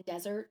shot in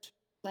desert.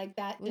 Like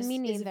that just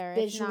is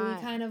visually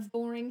kind of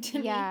boring to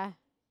me. Yeah.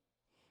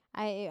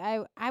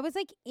 I was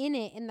like in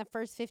it in the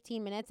first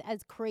 15 minutes,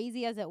 as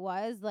crazy as it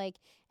was, like,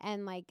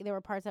 and like there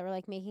were parts that were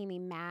like making me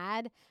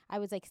mad. I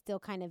was like still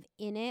kind of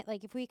in it.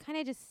 Like if we kind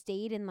of just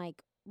stayed in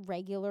like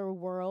regular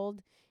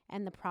world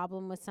and the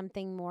problem was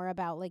something more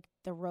about like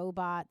the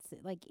robots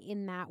like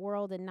in that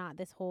world and not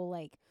this whole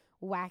like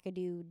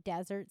wackadoo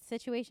desert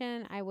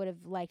situation, I would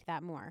have liked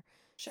that more.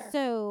 Sure.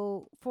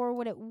 So for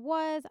what it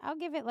was, I'll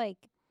give it like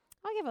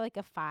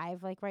a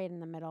 5, like right in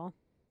the middle.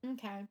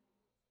 Okay.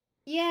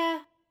 Yeah,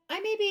 I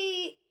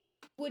maybe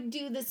would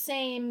do the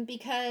same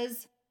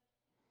because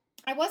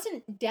I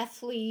wasn't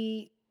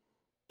deathly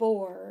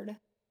bored.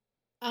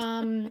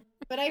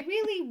 But I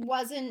really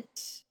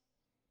wasn't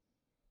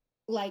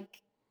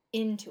like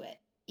into it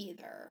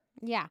either.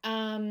 Yeah.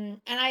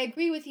 And I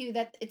agree with you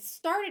that it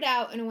started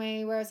out in a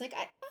way where I was like,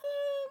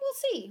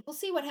 we'll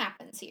see what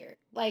happens here.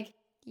 Like,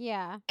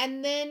 yeah.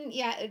 And then,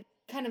 yeah, it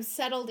kind of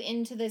settled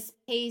into this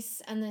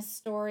pace and this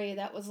story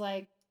that was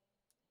like,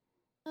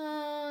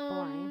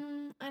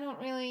 boring. I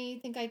don't really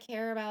think I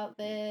care about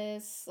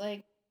this.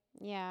 Like,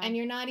 yeah. And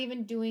you're not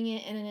even doing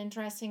it in an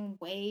interesting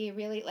way,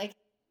 really. Like,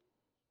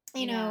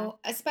 you know,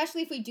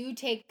 especially if we do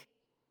take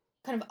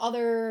kind of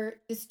other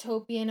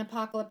dystopian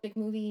apocalyptic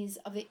movies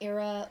of the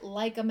era,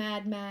 like a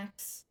Mad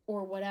Max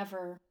or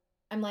whatever.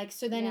 I'm like,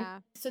 so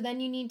then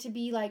you need to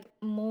be like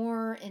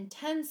more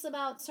intense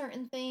about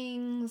certain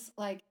things,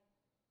 like,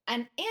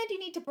 and you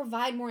need to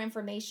provide more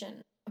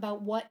information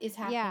about what is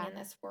happening in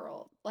this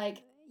world.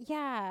 Like,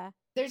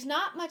 there's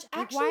not much.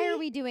 Actually, like, why are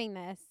we doing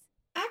this?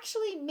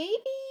 Actually, maybe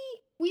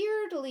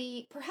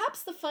weirdly,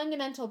 perhaps the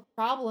fundamental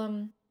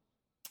problem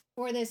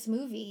for this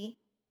movie,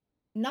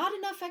 not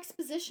enough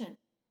exposition.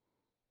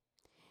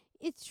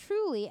 It's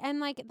truly, and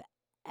like,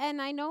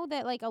 and I know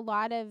that like a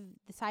lot of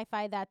the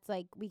sci-fi that's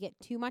like we get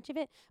too much of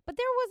it, but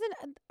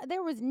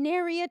there was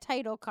nary a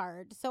title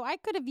card, so I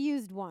could have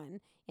used one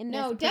in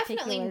this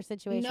particular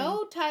situation.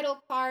 No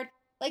title card.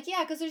 Like,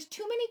 yeah, because there's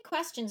too many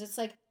questions. It's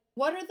like,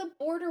 what are the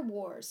border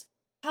wars?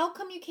 How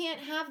come you can't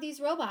have these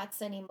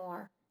robots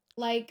anymore?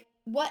 Like,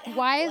 what?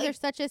 Why is there like,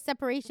 such a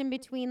separation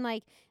between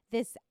like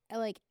this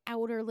like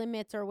outer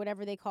limits or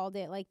whatever they called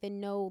it, like the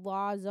no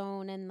law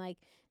zone and like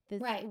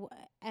this Right.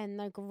 and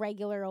like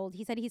regular old.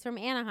 He said he's from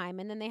Anaheim,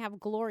 and then they have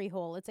Glory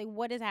Hole. It's like,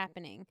 what is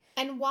happening?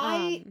 And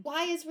why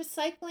is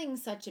recycling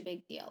such a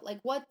big deal? Like,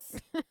 what's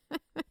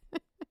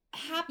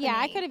happening? Yeah,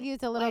 I could have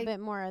used a little Like, bit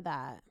more of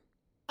that.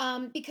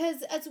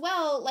 because as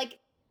well, like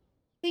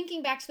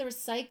thinking back to the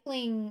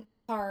recycling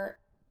part,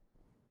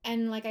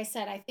 and like I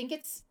said, I think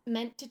it's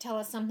meant to tell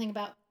us something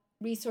about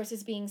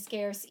resources being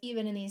scarce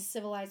even in these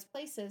civilized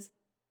places.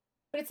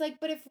 But it's like,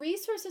 but if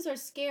resources are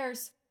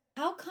scarce,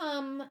 how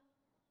come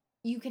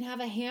you can have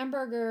a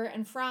hamburger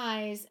and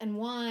fries and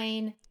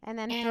wine And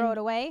then throw it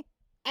away?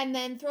 and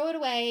then throw it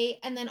away,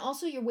 and then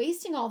also you're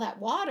wasting all that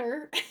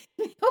water in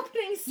the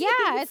opening scenes?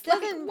 Yeah, it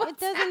doesn't. Like,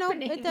 what's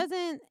happening? It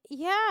doesn't.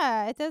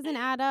 Yeah, it doesn't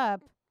add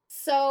up.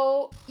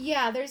 So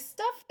yeah, there's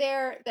stuff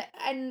there that,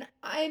 and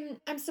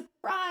I'm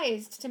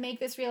surprised to make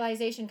this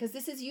realization, because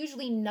this is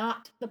usually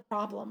not the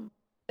problem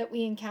that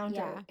we encounter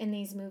Yeah. in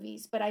these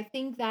movies. But I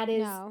think that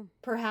is No.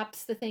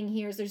 perhaps the thing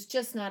here is there's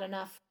just not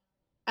enough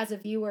as a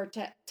viewer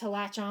to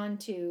latch on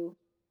to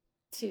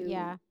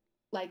Yeah.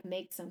 like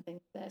make something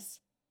like this.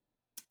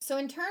 So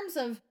in terms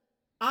of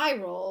eye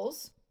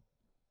rolls,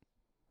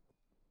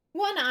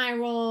 one eye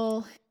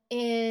roll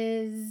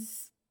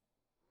is,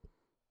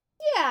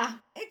 yeah,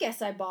 I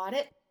guess I bought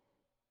it.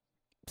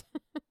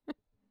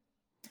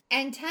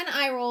 And 10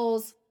 eye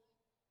rolls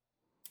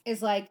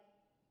is like,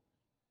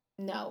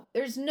 no,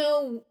 there is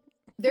no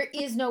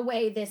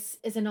way this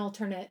is an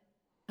alternate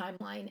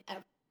timeline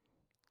ever.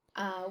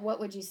 What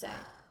would you say?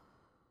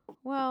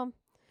 Well,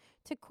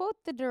 to quote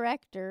the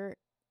director,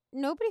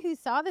 nobody who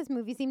saw this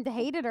movie seemed to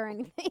hate it or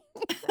anything.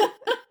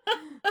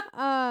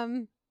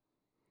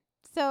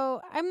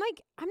 So I'm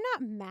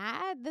not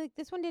mad. Like,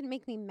 this one didn't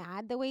make me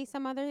mad the way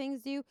some other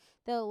things do.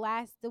 The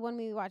one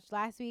we watched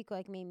last week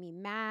like made me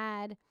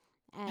mad,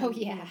 and Oh,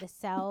 yeah. The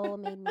Cell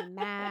made me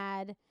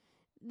mad.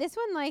 This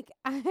one, like,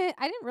 I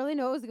didn't really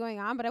know what was going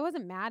on, but I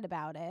wasn't mad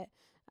about it.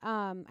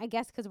 I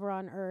guess because we're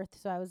on Earth,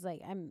 so I was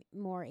like, I'm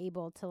more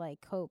able to like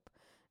cope.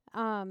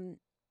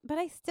 But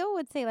I still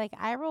would say, like,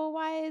 eye roll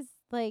wise,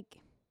 like,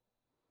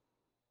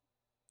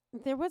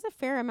 there was a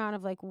fair amount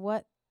of like,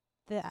 what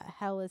the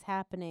hell is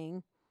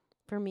happening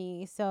for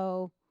me.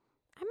 So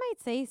I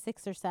might say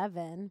 6 or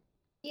 7.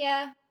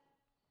 Yeah.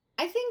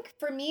 I think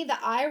for me, the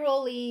eye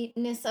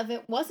rolliness of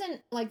it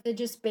wasn't like the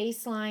just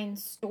baseline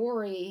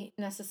story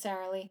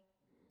necessarily,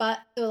 but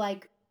the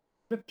like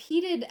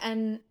repeated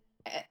and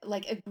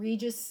like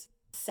egregious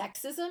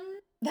sexism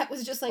that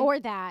was just like, Or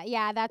that.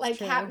 Yeah, that's like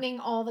true. happening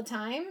all the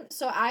time.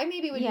 So I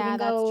maybe would Yeah, even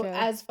that's go true.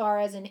 as far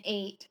as an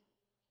 8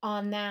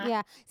 on that.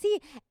 Yeah. See,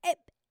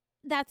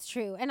 that's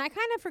true. And I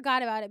kind of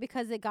forgot about it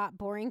because it got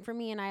boring for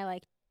me and I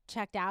like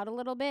checked out a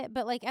little bit.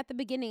 But like at the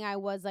beginning, I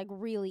was like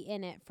really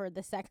in it for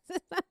the sexism,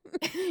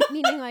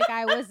 meaning like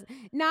I was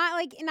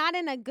not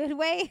in a good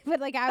way, but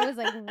like I was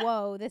like,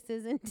 whoa, this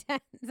is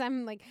intense.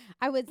 I'm like,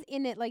 I was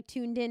in it, like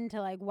tuned in to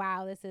like,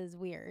 wow, this is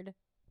weird.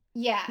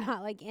 Yeah.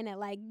 Not like in it,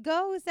 like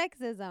go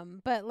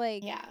sexism, but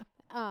like, Yeah.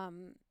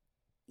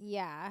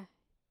 Yeah.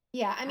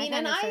 Yeah. I mean,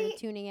 kind and of started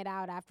tuning it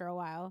out after a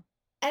while.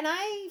 And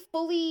I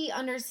fully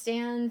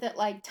understand that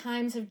like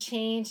times have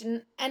changed,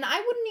 and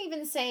I wouldn't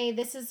even say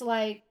this is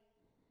like,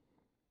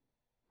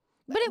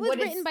 but it was what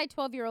written is- by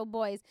 12-year-old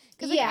boys.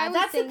 Like, yeah, I was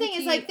that's the saying thing. to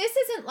Is you- like, this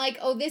isn't like,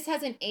 oh, this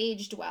hasn't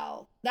aged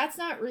well. That's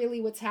not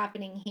really what's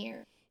happening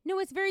here. No,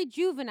 it's very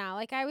juvenile.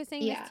 Like I was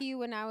saying Yeah. this to you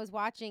when I was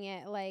watching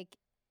it. Like,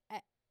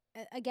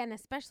 again,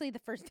 especially the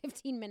first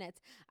 15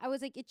 minutes, I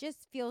was like, it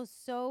just feels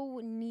so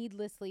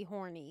needlessly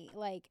horny.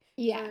 Like,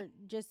 Yeah. for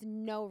just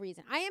no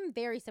reason. I am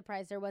very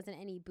surprised there wasn't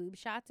any boob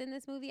shots in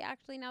this movie.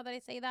 Actually, now that I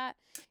say that,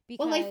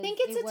 because Well, I think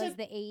it's it such was a-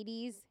 the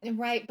 80s.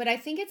 Right, but I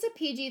think it's a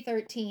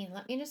PG-13.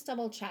 Let me just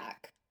double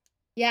check.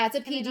 Yeah, it's a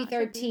Am I not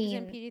sure? Is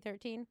it PG-13.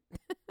 PG-13.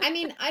 I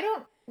mean, I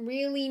don't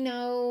really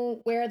know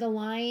where the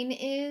line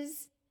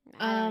is.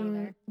 I don't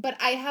either. But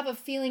I have a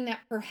feeling that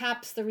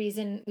perhaps the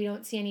reason we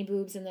don't see any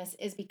boobs in this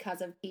is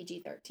because of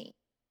PG-13.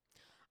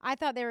 I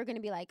thought they were going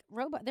to be like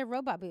they're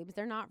robot boobs.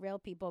 They're not real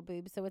people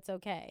boobs, so it's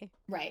okay.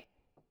 Right.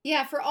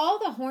 Yeah, for all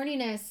the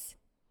horniness,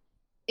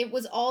 it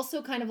was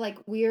also kind of like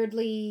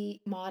weirdly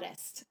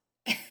modest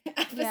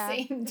at the Yeah.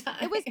 same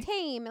time. It was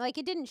tame. Like,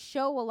 it didn't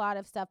show a lot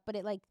of stuff, but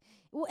it like,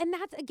 well, and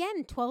that's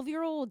again,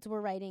 12-year-olds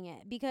were writing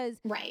it because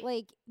right.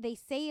 like they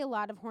say a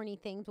lot of horny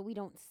things, but we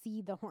don't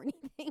see the horny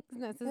things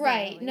necessarily.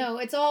 Right. No,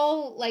 it's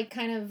all like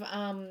kind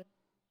of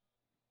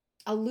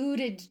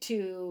alluded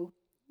to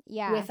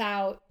Yeah.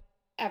 without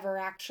ever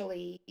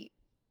actually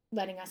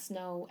letting us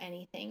know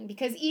anything.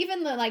 Because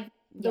even the like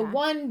the Yeah.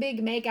 one big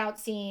makeout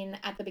scene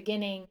at the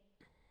beginning,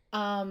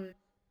 when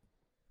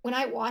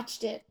I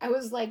watched it, I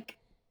was like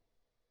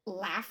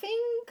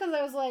laughing because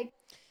I was like,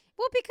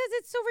 Well, because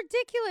it's so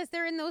ridiculous.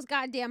 They're in those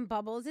goddamn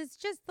bubbles. It's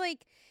just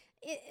like,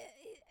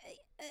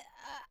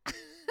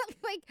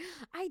 like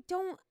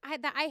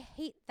I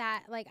hate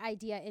that like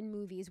idea in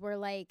movies where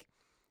like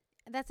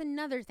that's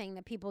another thing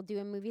that people do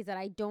in movies that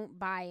I don't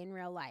buy in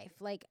real life.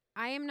 Like,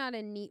 I am not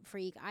a neat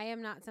freak. I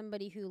am not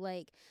somebody who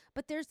like,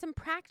 but there's some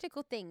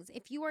practical things.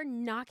 If you are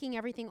knocking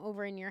everything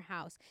over in your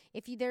house,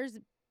 there's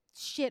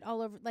shit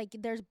all over, like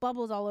there's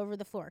bubbles all over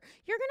the floor,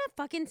 you're gonna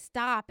fucking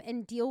stop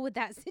and deal with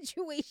that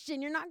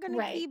situation. You're not gonna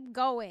Right. keep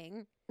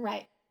going.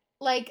 Right.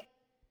 Like,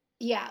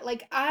 yeah,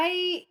 like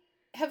I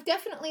have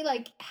definitely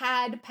like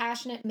had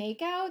passionate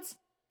makeouts,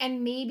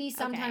 and maybe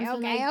sometimes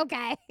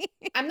Okay.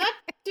 I'm not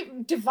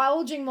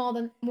divulging more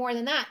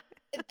than that.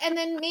 And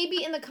then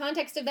maybe in the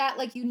context of that,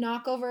 like you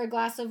knock over a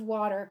glass of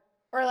water,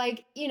 or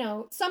like, you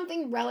know,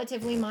 something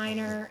relatively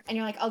minor, and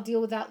you're like, I'll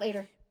deal with that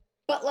later.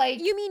 But like,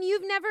 You mean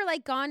you've never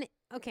like gone?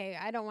 Okay,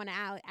 I don't want to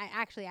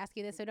actually ask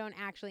you this, so don't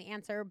actually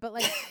answer. But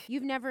like,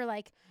 you've never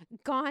like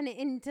gone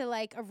into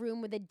like a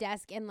room with a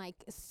desk and like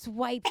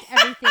swiped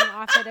everything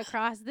off it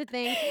across the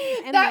thing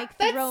and like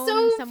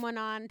thrown someone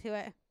onto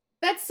it.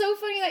 That's so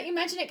funny that you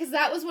mentioned it, because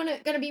that was going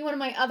to be one of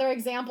my other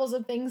examples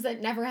of things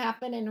that never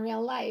happen in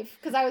real life.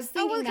 Because I was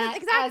thinking that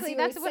exactly, as you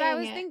that's were what I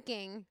was saying it.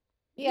 thinking.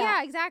 Yeah.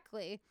 Yeah,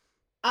 exactly.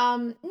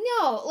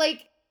 No,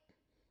 like,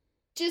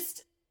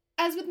 just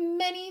as with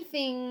many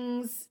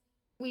things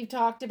we've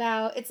talked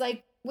about, it's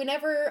like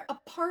whenever a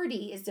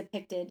party is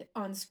depicted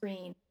on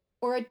screen,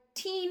 or a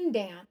teen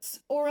dance,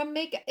 or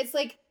it's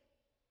like,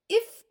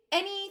 if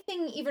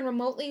anything even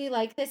remotely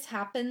like this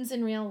happens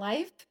in real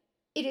life,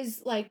 it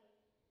is like,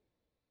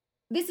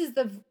 this is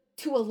the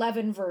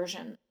 211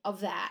 version of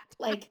that.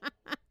 Like,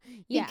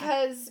 Yeah.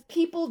 because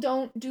people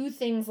don't do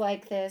things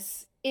like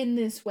this in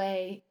this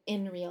way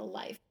in real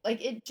life.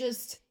 Like, it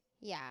just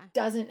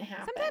doesn't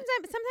happen.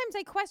 Sometimes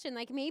I question,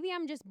 like, maybe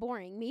I'm just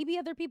boring. Maybe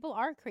other people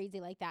are crazy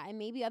like that, and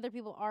maybe other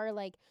people are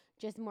like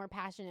just more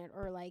passionate,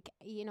 or like,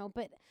 you know.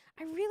 But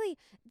I really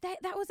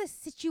that was a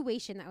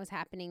situation that was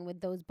happening with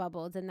those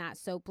bubbles and that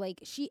soap.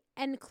 Like,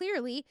 and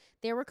clearly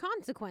there were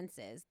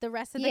consequences. The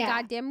rest of the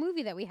goddamn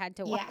movie that we had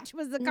to watch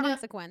was the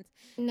consequence.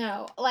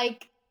 No,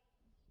 like,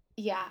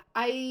 yeah,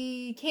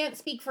 I can't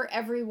speak for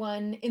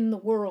everyone in the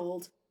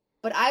world,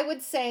 but I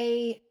would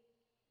say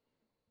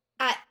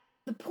at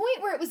the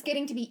point where it was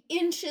getting to be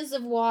inches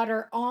of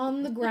water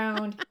on the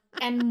ground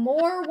and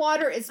more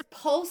water is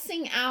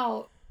pulsing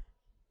out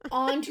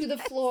onto the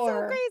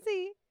floor, so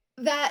crazy,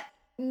 that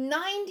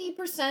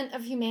 90%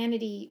 of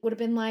humanity would have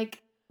been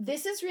like,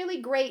 this is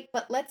really great,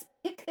 but let's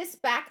pick this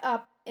back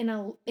up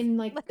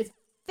let's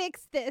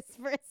fix this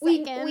for a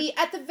second. We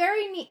at the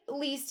very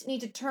least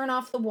need to turn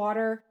off the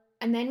water,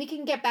 and then we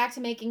can get back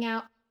to making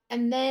out.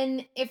 And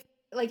then if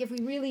we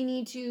really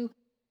need to,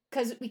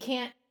 because we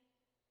can't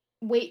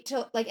wait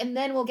till and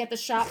then we'll get the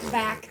shop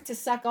back to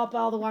suck up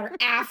all the water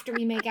after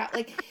we make out.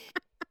 Like,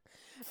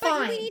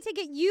 fine. But we need to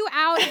get you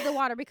out of the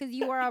water because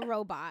you are a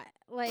robot.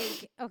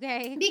 Like,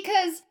 okay.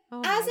 Because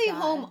as a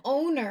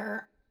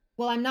homeowner,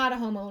 well, I'm not a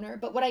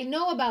homeowner, but what I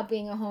know about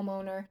being a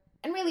homeowner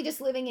and really just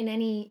living in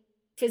any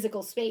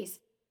physical space,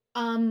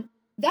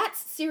 that's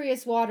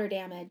serious water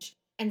damage.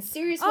 And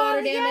serious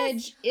water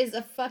damage is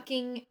a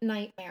fucking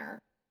nightmare.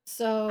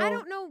 So I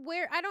don't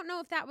know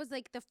if that was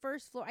like the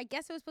first floor. I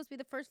guess it was supposed to be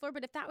the first floor,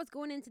 but if that was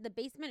going into the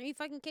basement, are you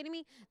fucking kidding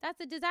me? That's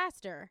a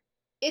disaster.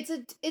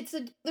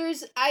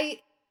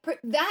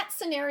 That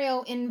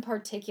scenario in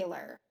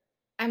particular,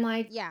 I'm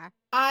like, yeah,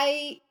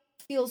 I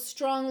feel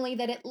strongly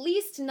that at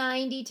least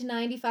 90 to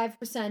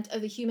 95%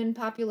 of the human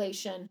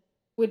population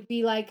would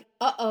be like,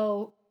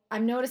 uh-oh,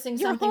 I'm noticing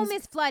something. Your home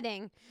is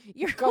flooding.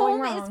 Your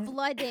home is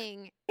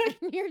flooding.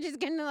 And you're just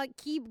going to like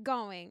keep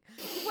going.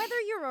 Whether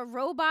you're a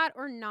robot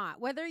or not,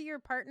 whether your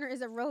partner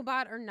is a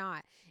robot or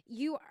not,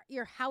 your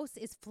house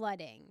is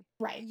flooding.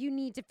 Right. You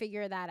need to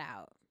figure that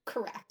out.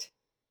 Correct.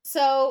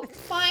 So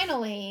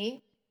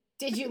finally,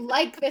 did you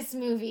like this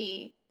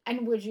movie,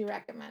 and would you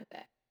recommend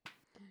it?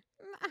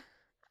 I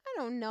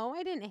don't know.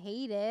 I didn't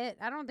hate it.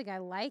 I don't think I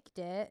liked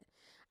it.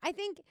 I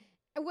think,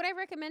 would I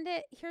recommend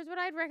it? Here's what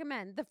I'd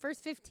recommend. The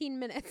first 15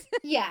 minutes.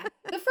 Yeah.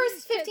 The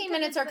first 15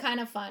 minutes are kind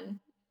of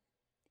fun.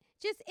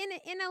 Just in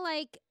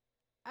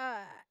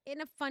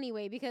a funny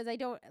way, because I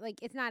don't like,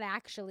 it's not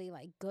actually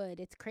like good.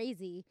 It's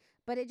crazy,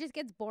 but it just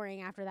gets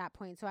boring after that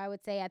point. So I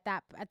would say at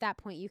that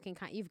point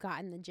you've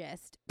gotten the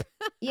gist.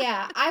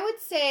 Yeah, I would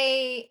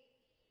say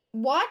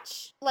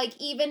watch like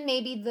even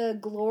maybe the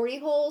glory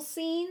hole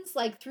scenes,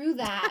 like through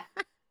that.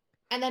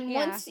 And then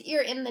once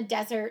you're in the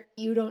desert,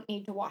 you don't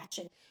need to watch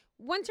it.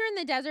 Once you're in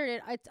the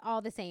desert, it's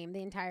all the same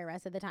the entire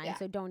rest of the time. Yeah.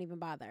 So don't even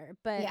bother.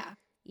 But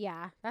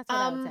yeah, that's what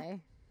I would say.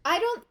 I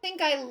don't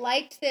think I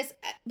liked this,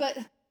 but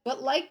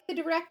like the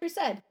director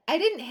said, I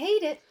didn't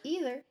hate it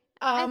either.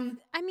 I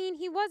mean,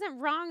 he wasn't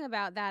wrong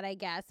about that, I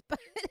guess. But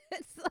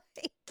it's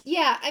like,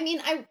 yeah, I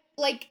mean, I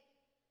like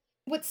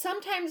what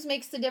sometimes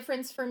makes the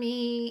difference for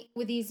me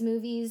with these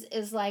movies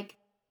is like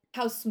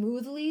how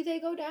smoothly they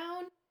go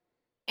down.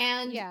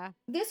 And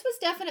this was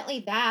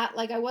definitely that.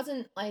 Like, I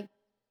wasn't like,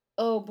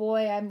 oh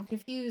boy, I'm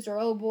confused, or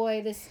oh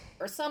boy, this,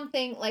 or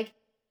something. Like,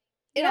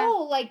 it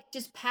all like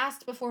just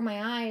passed before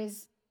my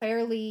eyes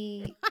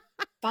fairly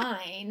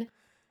fine.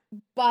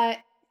 But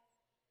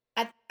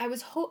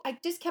I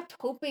just kept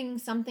hoping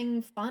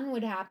something fun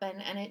would happen,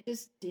 and it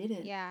just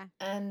didn't. Yeah.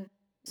 And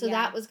so Yeah.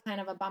 that was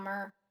kind of a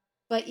bummer.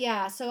 But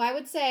yeah, so I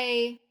would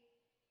say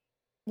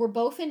we're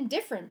both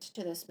indifferent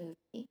to this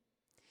movie.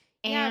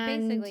 Yeah,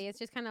 basically, it's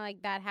just kind of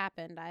like that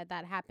happened.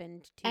 That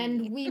happened to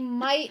me.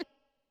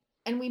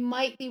 And we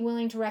might be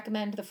willing to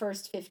recommend the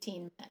first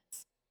 15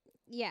 minutes.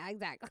 Yeah,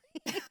 exactly.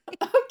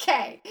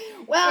 Okay.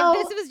 Well,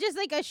 if this was just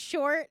like a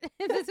short,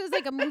 if this was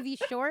like a movie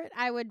short,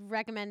 I would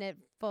recommend it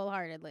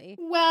full-heartedly.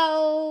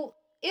 well,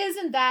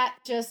 isn't that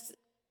just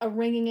a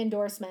ringing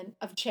endorsement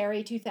of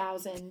Cherry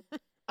 2000?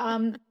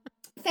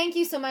 Thank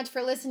you so much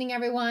for listening,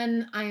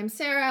 everyone. I am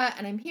Sarah,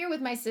 and I'm here with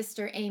my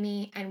sister,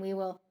 Amy, and we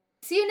will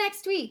see you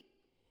next week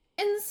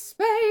in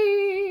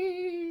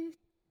space.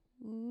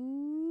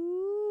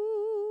 Ooh.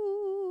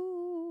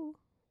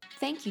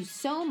 Thank you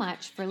so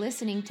much for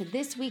listening to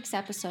this week's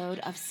episode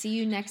of See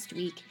You Next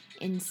Week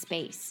in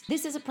Space.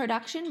 This is a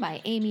production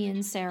by Amy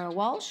and Sarah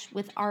Walsh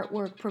with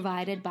artwork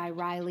provided by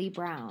Riley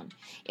Brown.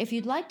 If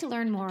you'd like to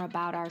learn more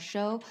about our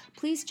show,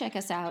 please check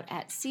us out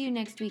at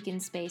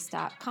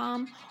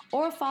seeyounextweekinspace.com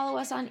or follow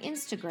us on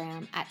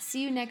Instagram at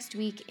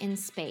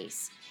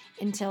seeyounextweekinspace.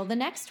 Until the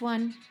next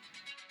one.